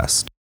do the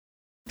best.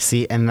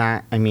 See, and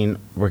that, I mean,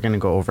 we're going to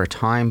go over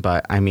time,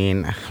 but I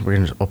mean, we're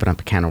going to open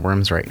up a can of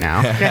worms right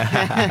now.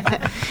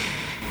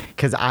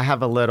 Because I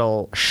have a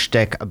little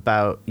shtick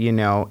about, you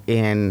know,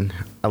 in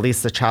at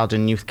least the child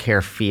and youth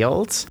care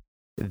field,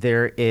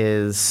 there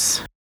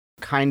is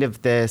kind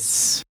of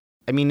this,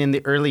 I mean, in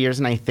the early years,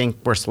 and I think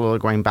we're slowly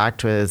going back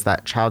to it, is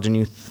that child and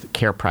youth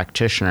care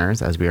practitioners,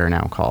 as we are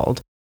now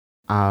called.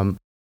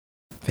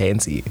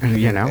 Fancy.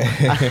 You know.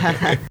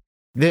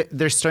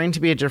 There's starting to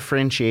be a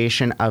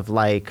differentiation of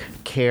like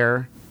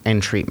care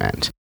and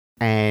treatment.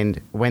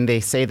 And when they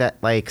say that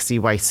like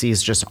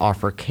CYCs just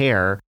offer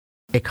care,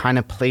 it kind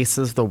of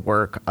places the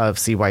work of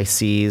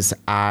CYCs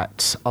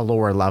at a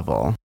lower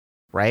level,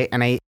 right?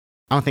 And I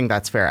don't think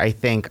that's fair. I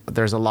think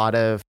there's a lot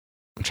of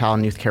child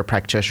and youth care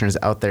practitioners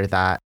out there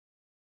that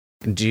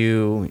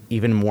do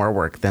even more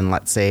work than,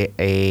 let's say,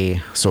 a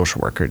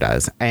social worker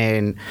does.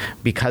 And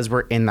because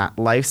we're in that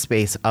life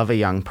space of a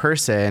young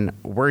person,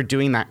 we're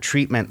doing that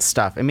treatment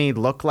stuff. It may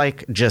look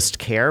like just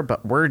care,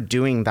 but we're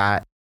doing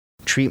that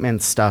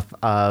treatment stuff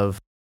of,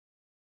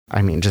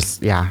 I mean,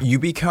 just, yeah. You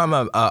become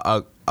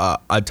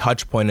a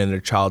touch point in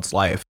a child's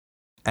life.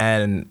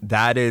 And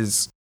that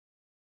is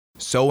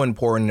so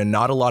important, and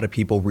not a lot of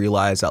people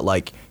realize that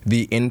like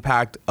the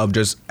impact of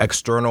just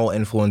external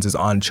influences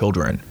on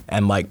children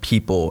and like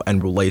people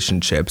and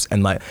relationships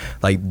and like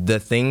the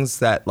things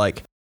that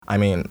like, I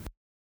mean,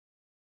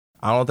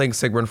 I don't think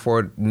Sigmund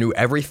Freud knew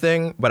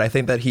everything, but I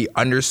think that he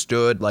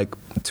understood like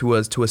to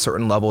a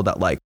certain level that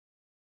like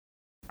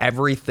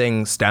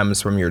everything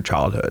stems from your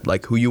childhood,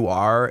 like who you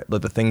are,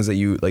 like the things that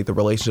you like, the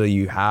relationship that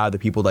you have, the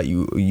people that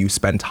you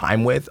spend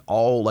time with,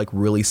 all like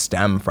really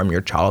stem from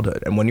your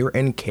childhood. And when you're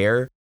in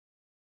care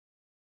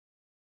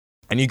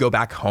and you go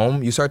back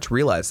home, you start to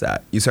realize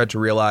that. You start to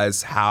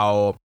realize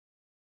how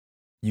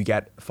you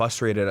get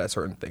frustrated at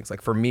certain things.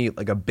 Like for me,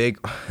 like a big,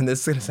 and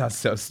this is gonna sound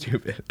so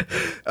stupid,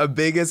 a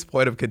biggest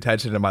point of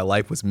contention in my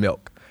life was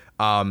milk.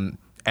 And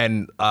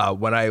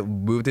when I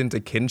moved into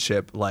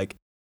kinship, like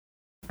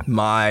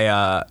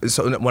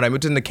so when I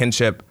moved into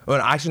kinship, well,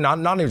 actually not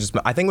even just,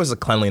 I think it was the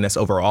cleanliness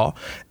overall.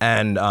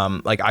 And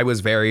like I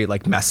was very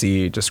like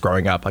messy just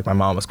growing up. Like my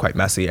mom was quite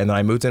messy. And then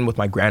I moved in with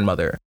my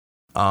grandmother.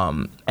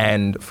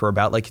 And for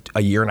about like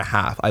a year and a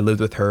half, I lived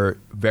with her,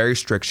 very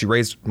strict. She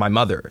raised my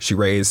mother. She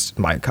raised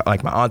my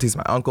aunties,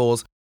 my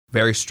uncles,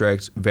 very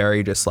strict,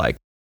 very just like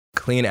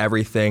clean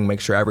everything, make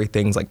sure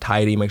everything's like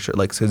tidy, make sure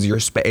like, cause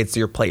it's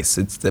your place.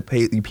 It's the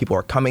people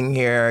are coming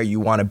here. You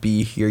want to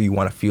be here. You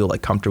want to feel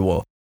like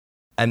comfortable.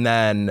 And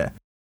then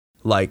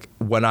like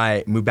when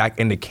I moved back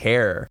into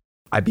care,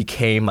 I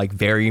became like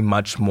very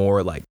much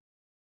more like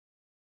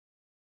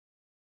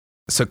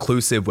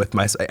seclusive with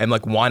myself and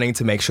like wanting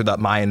to make sure that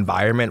my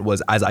environment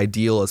was as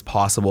ideal as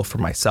possible for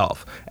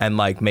myself, and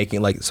like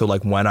making like, so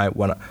like when I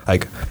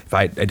like if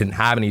I didn't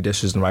have any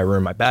dishes in my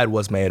room, my bed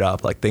was made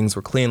up, like things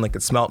were clean, like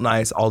it smelled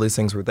nice, all these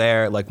things were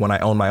there. Like when I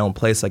owned my own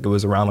place, like it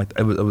was around, like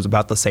it was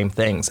about the same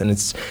things. And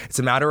it's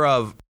a matter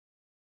of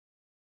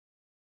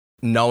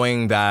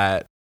knowing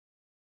that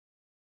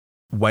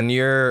when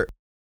you're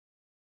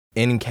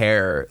in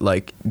care,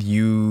 like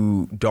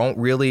you don't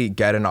really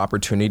get an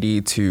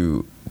opportunity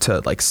to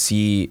like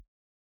see,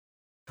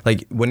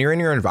 like when you're in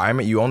your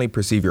environment, you only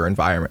perceive your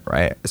environment,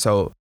 right?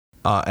 So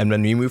and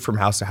when you move from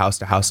house to house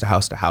to house to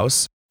house to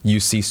house, you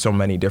see so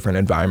many different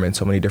environments,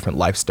 so many different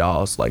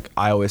lifestyles. Like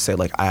I always say,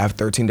 like I have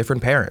 13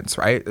 different parents,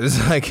 right?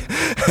 It's like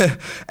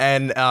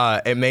and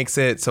it makes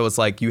it so it's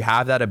like you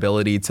have that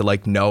ability to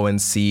like know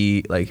and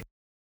see like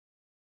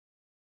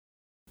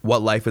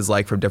what life is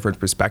like from different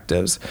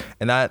perspectives.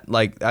 And that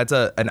like that's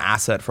an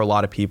asset for a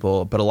lot of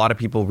people, but a lot of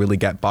people really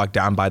get bogged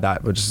down by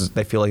that, which is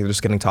they feel like they're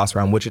just getting tossed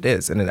around, which it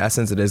is. And in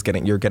essence it is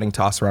you're getting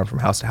tossed around from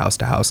house to house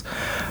to house,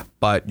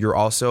 but you're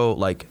also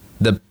like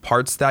the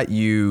parts that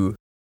the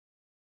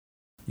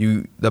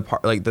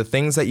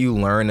things that you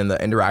learn and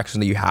the interaction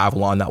that you have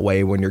along that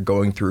way when you're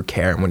going through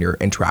care and when you're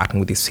interacting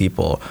with these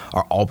people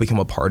are all become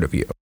a part of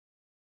you.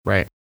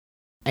 Right.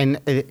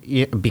 And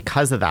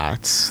because of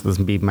that, this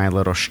will be my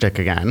little shtick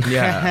again.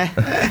 Yeah.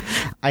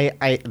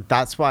 I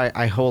that's why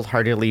I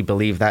wholeheartedly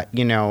believe that,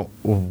 you know,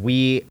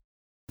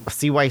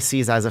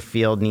 CYCs as a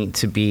field need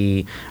to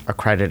be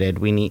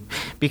accredited.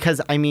 Because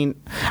I mean,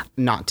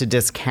 not to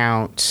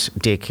discount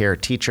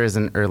daycare teachers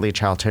and early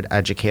childhood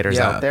educators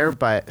out there,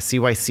 but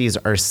CYCs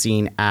are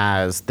seen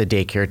as the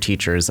daycare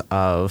teachers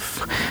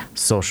of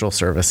social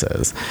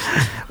services,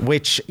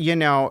 which, you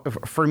know,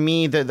 for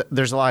me,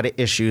 there's a lot of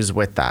issues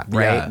with that,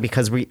 right? Yeah.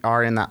 Because we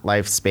are in that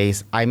life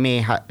space. I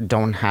may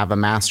don't have a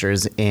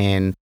master's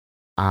in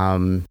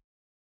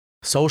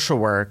social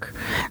work,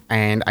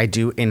 and I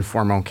do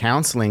informal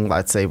counseling,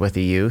 let's say, with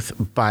the youth,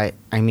 but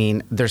I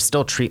mean, there's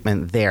still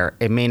treatment there.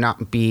 It may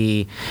not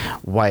be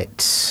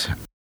what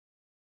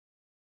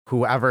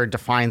whoever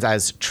defines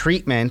as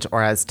treatment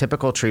or as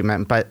typical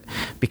treatment, but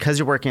because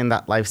you're working in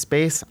that life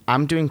space,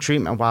 I'm doing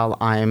treatment while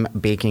I'm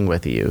baking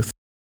with the youth,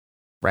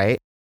 right?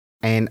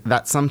 And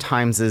that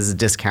sometimes is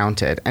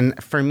discounted.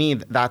 And for me,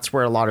 that's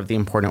where a lot of the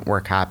important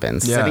work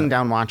happens. Yeah. Sitting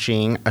down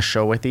watching a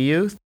show with the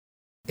youth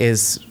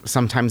is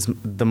sometimes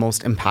the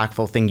most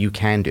impactful thing you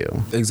can do.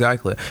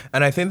 Exactly.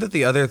 And I think that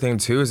the other thing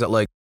too is that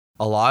like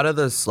a lot of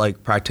this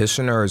like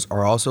practitioners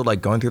are also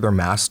like going through their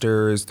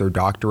masters, their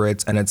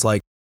doctorates, and it's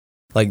like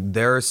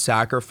they're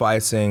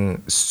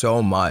sacrificing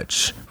so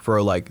much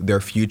for like their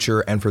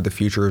future and for the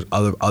futures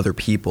of other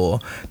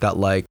people that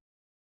like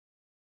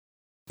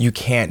you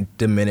can't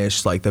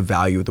diminish like the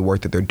value of the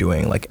work that they're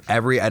doing. Like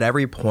at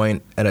every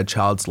point in a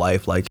child's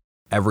life, like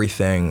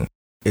everything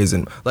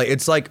isn't like,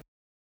 it's like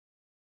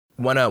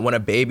when a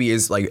baby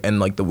is like in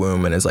like the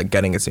womb and is like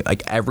getting its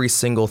like every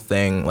single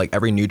thing, like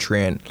every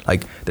nutrient,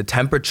 like the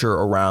temperature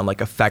around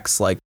like affects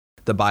like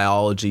the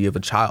biology of a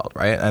child,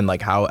 right? And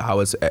like how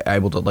it's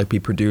able to like be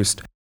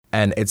produced.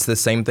 And it's the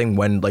same thing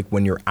when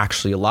you're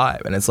actually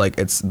alive. And it's like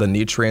it's the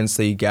nutrients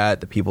that you get,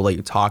 the people that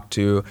you talk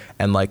to,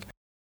 and like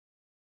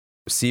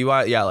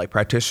like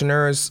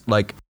practitioners,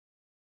 like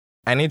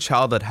any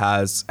child that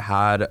has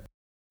had,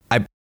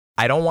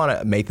 I don't want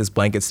to make this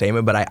blanket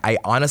statement, but I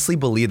honestly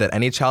believe that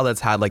any child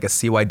that's had like a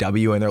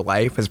CYW in their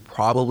life has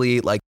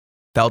probably like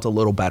felt a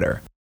little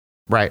better.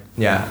 Right.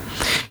 Yeah.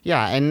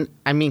 Yeah. And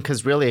I mean,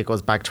 because really it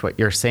goes back to what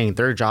you're saying.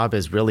 Their job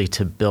is really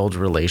to build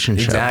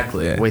relationship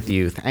with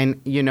youth.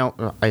 And, you know,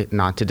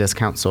 not to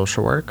discount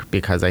social work,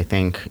 because I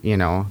think, you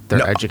know,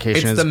 their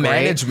education is great. It's the great.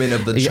 Management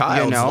of the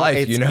child's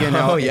life, you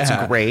know?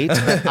 It's great.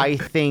 But I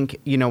think,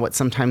 you know, what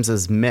sometimes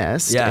is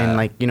missed, and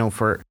like, you know,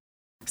 for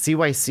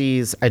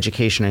CYC's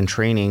education and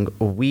training,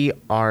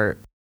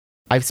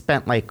 I've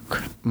spent like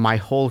my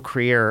whole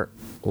career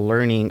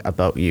learning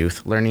about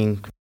youth,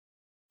 learning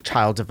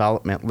child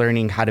development,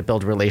 learning how to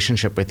build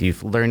relationship with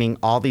youth, learning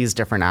all these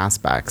different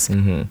aspects.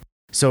 Mm-hmm.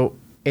 So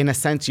in a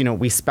sense, you know,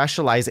 we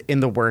specialize in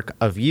the work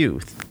of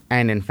youth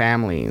and in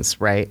families,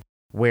 right?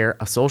 Where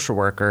a social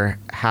worker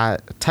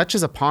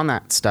touches upon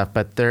that stuff,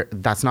 but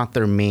that's not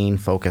their main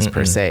focus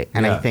per se.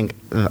 And I think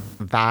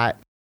that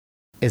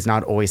is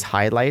not always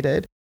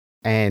highlighted.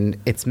 And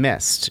it's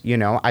missed. You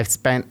know, I've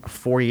spent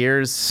 4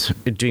 years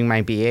doing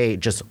my BA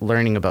just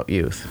learning about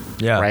youth,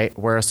 right?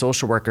 Where a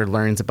social worker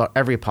learns about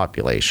every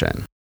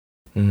population.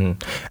 Mm-hmm.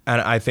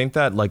 And I think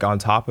that like on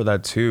top of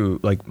that too,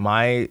 like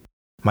my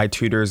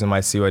tutors and my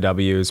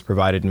CYWs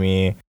provided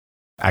me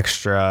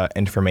extra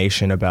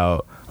information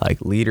about like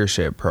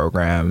leadership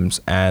programs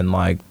and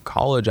like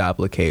college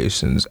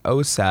applications,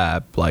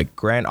 OSAP, like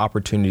grant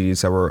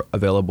opportunities that were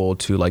available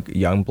to like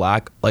young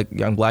black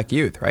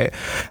youth, right?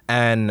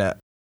 And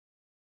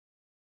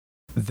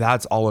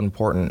that's all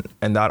important,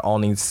 and that all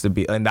needs to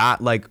be, and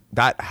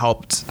that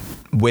helped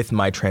with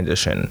my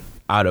transition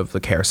out of the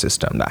care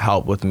system. That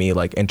helped with me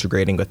like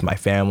integrating with my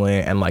family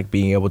and like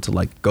being able to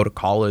like go to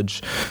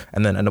college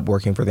and then end up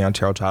working for the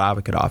Ontario Child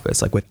Advocate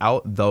Office. Like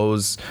without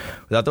those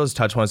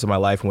touch points in my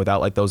life and without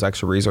like those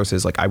extra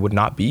resources, like I would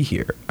not be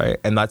here, right?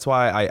 And that's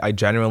why I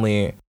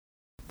genuinely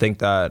think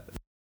that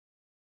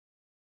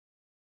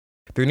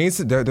there needs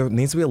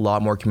to be a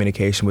lot more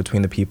communication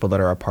between the people that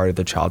are a part of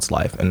the child's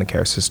life and the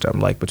care system,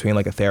 like between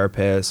like a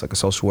therapist, like a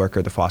social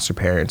worker, the foster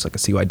parents, like a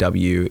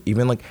CYW,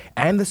 even like,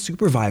 and the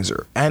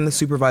supervisor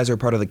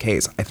part of the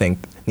case. I think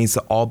needs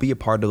to all be a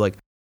part of like,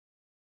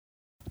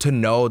 to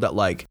know that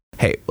like,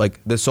 hey, like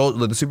the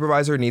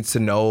supervisor needs to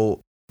know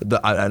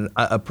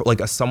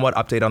a somewhat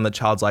update on the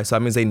child's life. So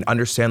that means they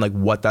understand like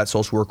what that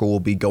social worker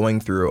will be going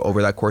through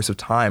over that course of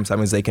time. So that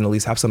means they can at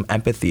least have some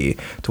empathy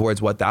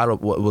towards what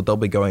they'll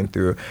be going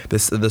through.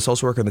 The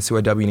social worker and the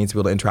CYW needs to be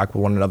able to interact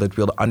with one another to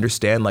be able to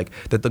understand like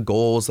that the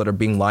goals that are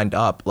being lined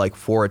up like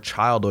for a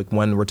child, like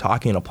when we're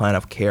talking a plan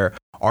of care,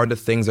 are the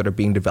things that are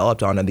being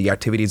developed on and the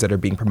activities that are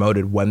being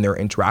promoted when they're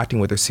interacting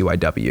with their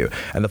CYW.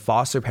 And the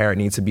foster parent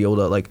needs to be able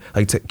to like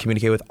to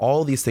communicate with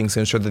all these things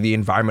to ensure that the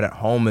environment at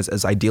home is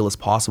as ideal as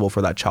possible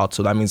for that child.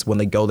 So that means when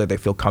they go there, they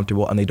feel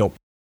comfortable and they don't.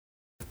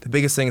 The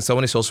biggest thing is so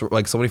many foster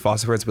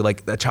parents be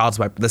like, this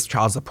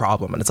child's the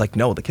problem. And it's like,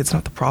 no, the kid's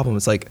not the problem.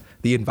 It's like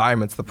the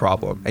environment's the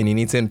problem. And you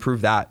need to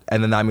improve that.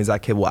 And then that means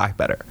that kid will act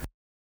better.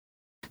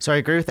 So I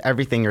agree with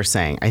everything you're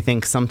saying. I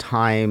think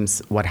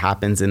sometimes what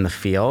happens in the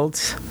field,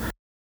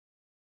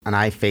 and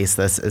I face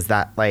this, is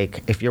that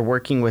like if you're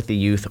working with a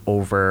youth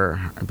over,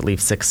 I believe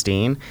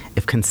 16,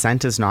 if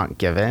consent is not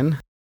given,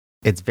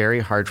 it's very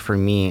hard for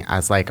me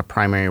as like a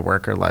primary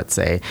worker, let's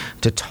say,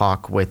 to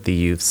talk with the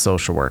youth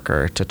social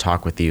worker, to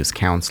talk with the youth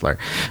counselor.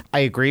 I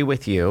agree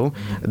with you.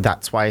 Mm-hmm.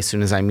 That's why as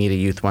soon as I meet a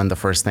youth, one of the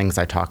first things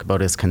I talk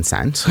about is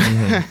consent.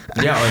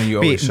 Mm-hmm. Yeah, and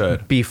you always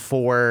should.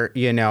 Before,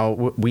 you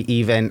know, we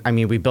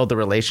build the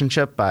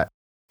relationship, but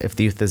if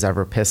the youth is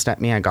ever pissed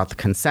at me, I got the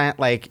consent,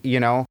 like, you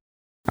know,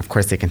 of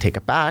course they can take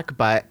it back,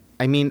 but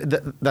I mean,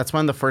 that's one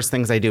of the first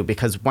things I do,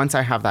 because once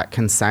I have that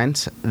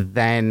consent,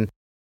 then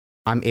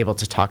I'm able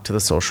to talk to the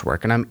social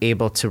worker and I'm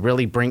able to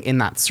really bring in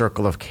that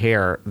circle of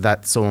care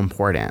that's so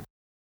important.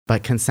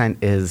 But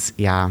consent is,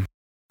 Yeah,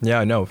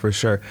 no, for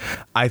sure.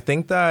 I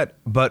think that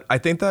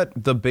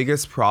the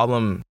biggest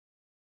problem,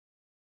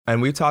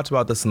 and we've talked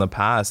about this in the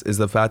past, is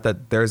the fact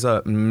that there's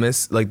the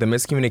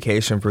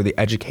miscommunication for the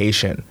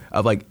education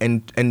of like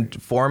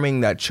informing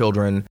that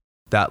children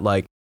that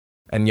like,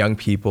 and young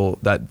people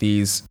that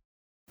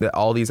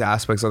all these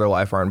aspects of their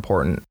life are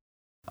important.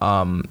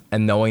 And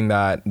knowing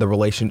that the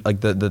relation, like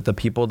the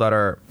people that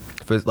are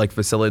like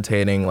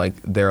facilitating like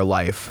their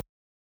life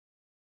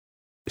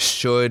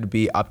should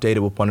be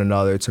updated with one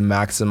another to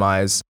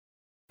maximize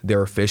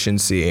their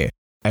efficiency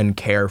and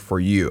care for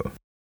you.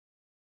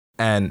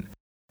 And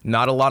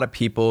not a lot of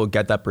people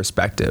get that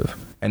perspective,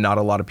 and not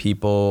a lot of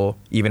people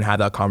even have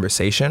that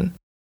conversation.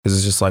 Because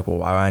it's just like, well,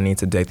 why do I need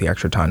to take the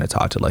extra time to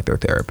talk to like their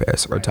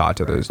therapist or talk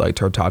to their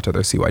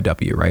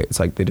CYW, right? It's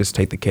like they just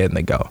take the kid and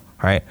they go,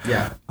 right?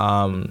 Yeah.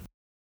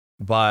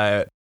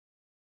 But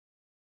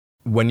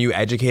when you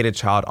educate a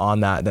child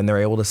on that, then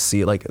they're able to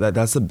see like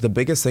that's the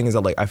biggest thing is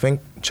that like I think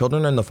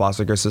children in the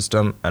foster care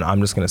system, and I'm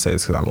just gonna say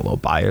this because I'm a little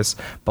biased,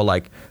 but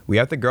like we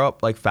have to grow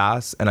up like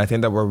fast, and I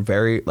think that we're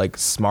very like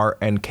smart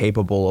and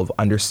capable of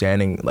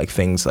understanding like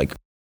things like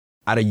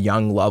at a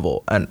young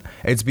level, and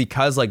it's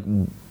because like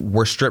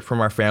we're stripped from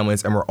our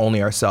families and we're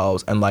only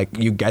ourselves, and like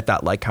you get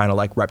that like kind of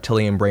like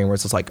reptilian brain where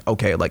it's just like,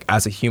 okay, like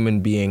as a human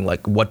being,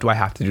 like what do I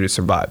have to do to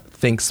survive?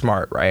 Think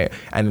smart, right?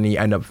 And then you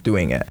end up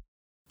doing it.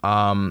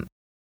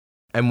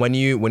 And when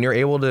you're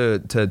able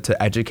to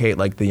educate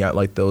like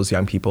those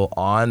young people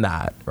on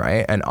that,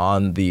 right, and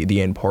on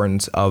the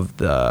importance of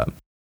the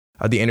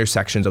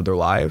intersections of their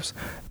lives,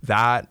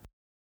 that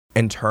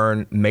in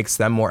turn makes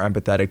them more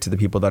empathetic to the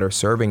people that are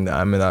serving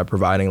them and that are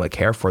providing like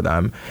care for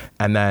them,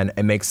 and then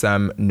it makes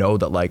them know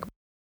that like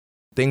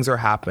things are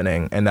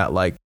happening and that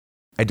like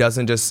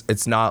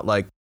it's not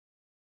like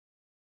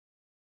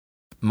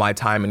my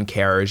time in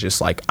care is just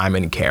like I'm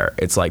in care.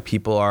 It's like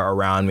people are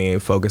around me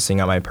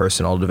focusing on my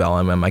personal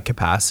development, my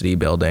capacity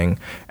building,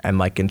 and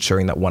like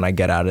ensuring that when I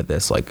get out of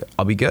this, like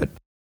I'll be good.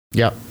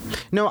 Yep.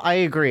 No, I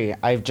agree.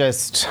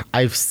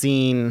 I've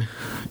seen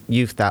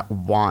youth that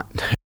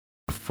want,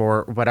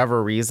 for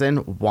whatever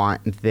reason,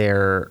 want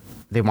their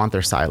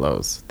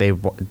silos.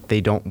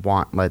 They don't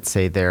want, let's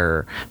say,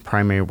 their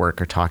primary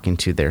worker talking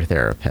to their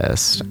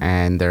therapist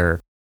and their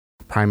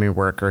primary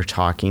worker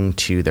talking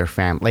to their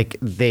family. Like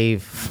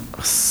they've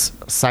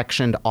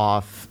sectioned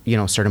off,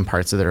 certain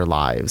parts of their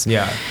lives.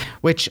 Yeah.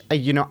 Which,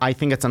 I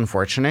think it's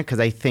unfortunate because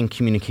I think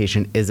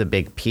communication is a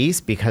big piece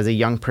because a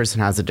young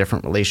person has a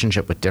different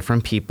relationship with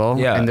different people.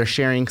 Yeah. And they're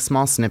sharing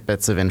small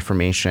snippets of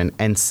information.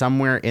 And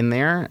somewhere in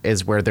there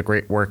is where the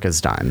great work is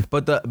done.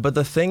 But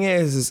the thing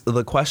is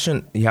the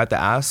question you have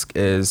to ask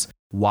is,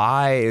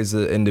 why is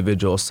the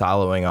individual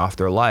siloing off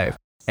their life?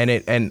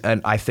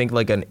 And I think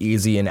like an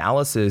easy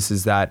analysis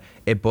is that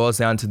it boils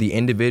down to the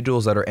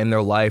individuals that are in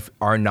their life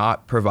are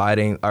not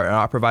providing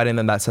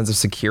them that sense of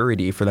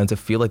security for them to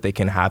feel like they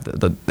can have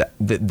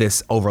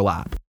this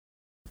overlap.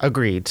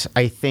 Agreed.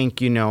 I think,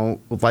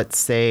 let's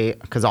say,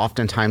 because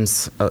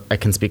oftentimes I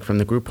can speak from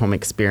the group home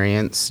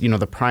experience,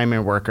 the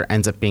primary worker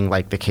ends up being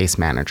like the case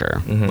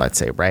manager, let's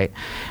say, right?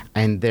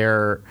 And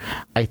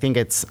I think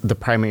it's the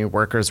primary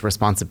worker's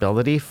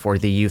responsibility for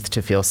the youth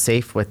to feel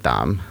safe with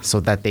them so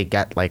that they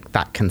get like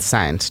that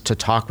consent to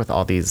talk with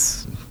all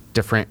these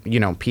different,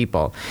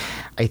 people.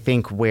 I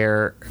think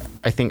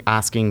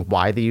asking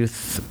why the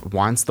youth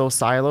wants those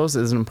silos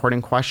is an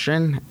important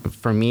question.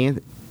 For me,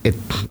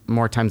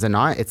 more times than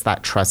not, it's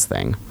that trust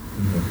thing.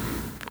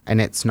 And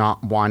it's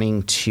not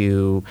wanting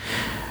to,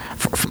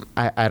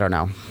 I don't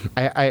know.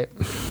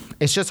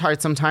 It's just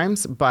hard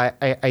sometimes, but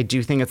I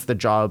do think it's the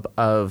job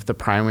of the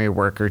primary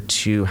worker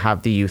to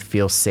have the youth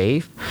feel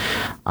safe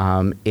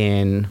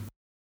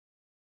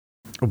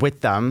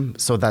with them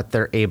so that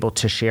they're able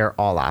to share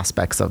all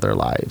aspects of their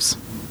lives.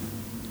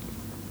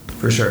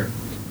 For sure.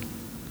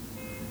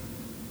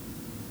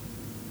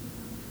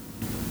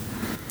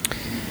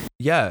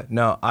 Yeah,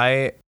 no,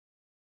 I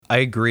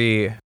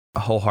agree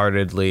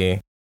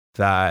wholeheartedly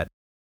that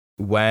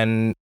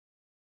when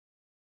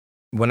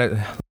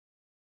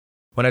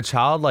a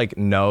child like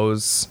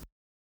knows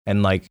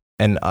and like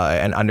and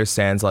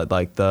understands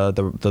like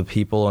the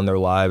people in their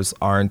lives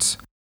aren't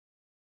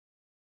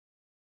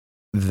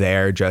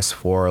there just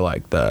for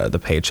like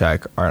the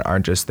paycheck,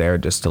 aren't just there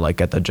just to like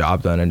get the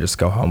job done and just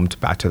go home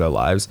back to their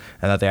lives,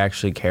 and that they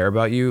actually care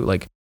about you,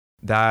 like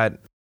that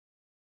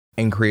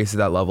increases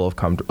that level of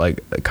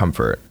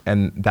comfort,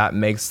 and that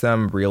makes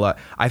them realize.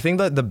 I think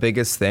that the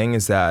biggest thing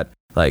is that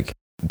like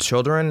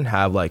children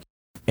have like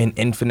an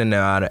infinite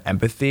amount of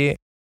empathy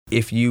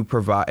if you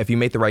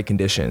make the right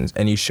conditions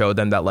and you show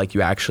them that like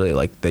you actually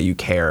like that you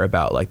care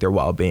about like their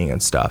well-being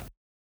and stuff.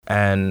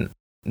 And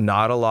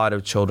not a lot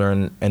of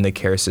children in the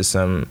care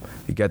system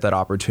get that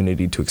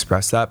opportunity to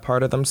express that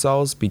part of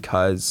themselves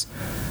because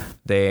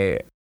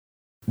they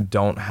just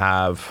don't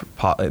have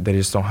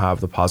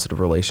the positive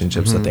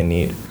relationships that they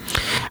need.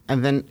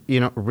 And then,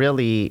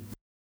 really,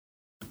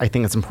 I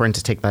think it's important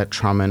to take that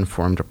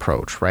trauma-informed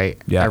approach, right?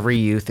 Yeah.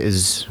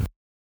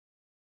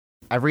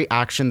 Every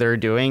action they're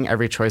doing,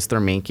 every choice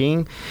they're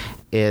making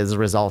is a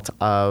result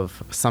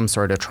of some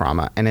sort of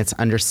trauma. And it's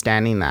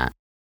understanding that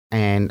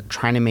and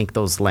trying to make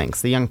those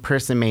links. The young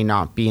person may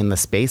not be in the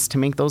space to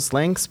make those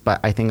links, but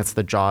I think it's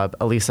the job,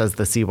 at least as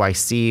the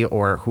CYC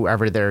or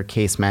whoever their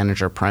case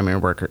manager, primary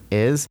worker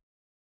is,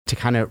 to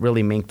kind of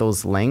really make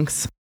those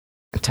links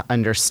to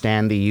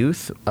understand the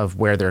youth of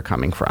where they're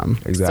coming from.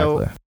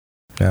 Exactly. So,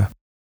 yeah.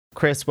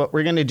 Chris, what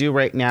we're going to do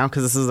right now,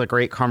 because this is a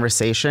great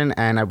conversation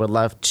and I would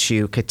love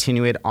to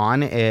continue it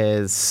on,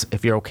 is,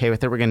 if you're okay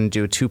with it, we're going to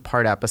do a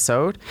 2-part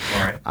episode.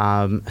 All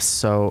right.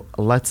 So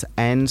let's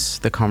end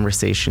the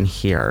conversation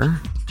here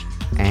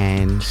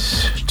and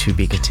to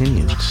be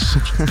continued.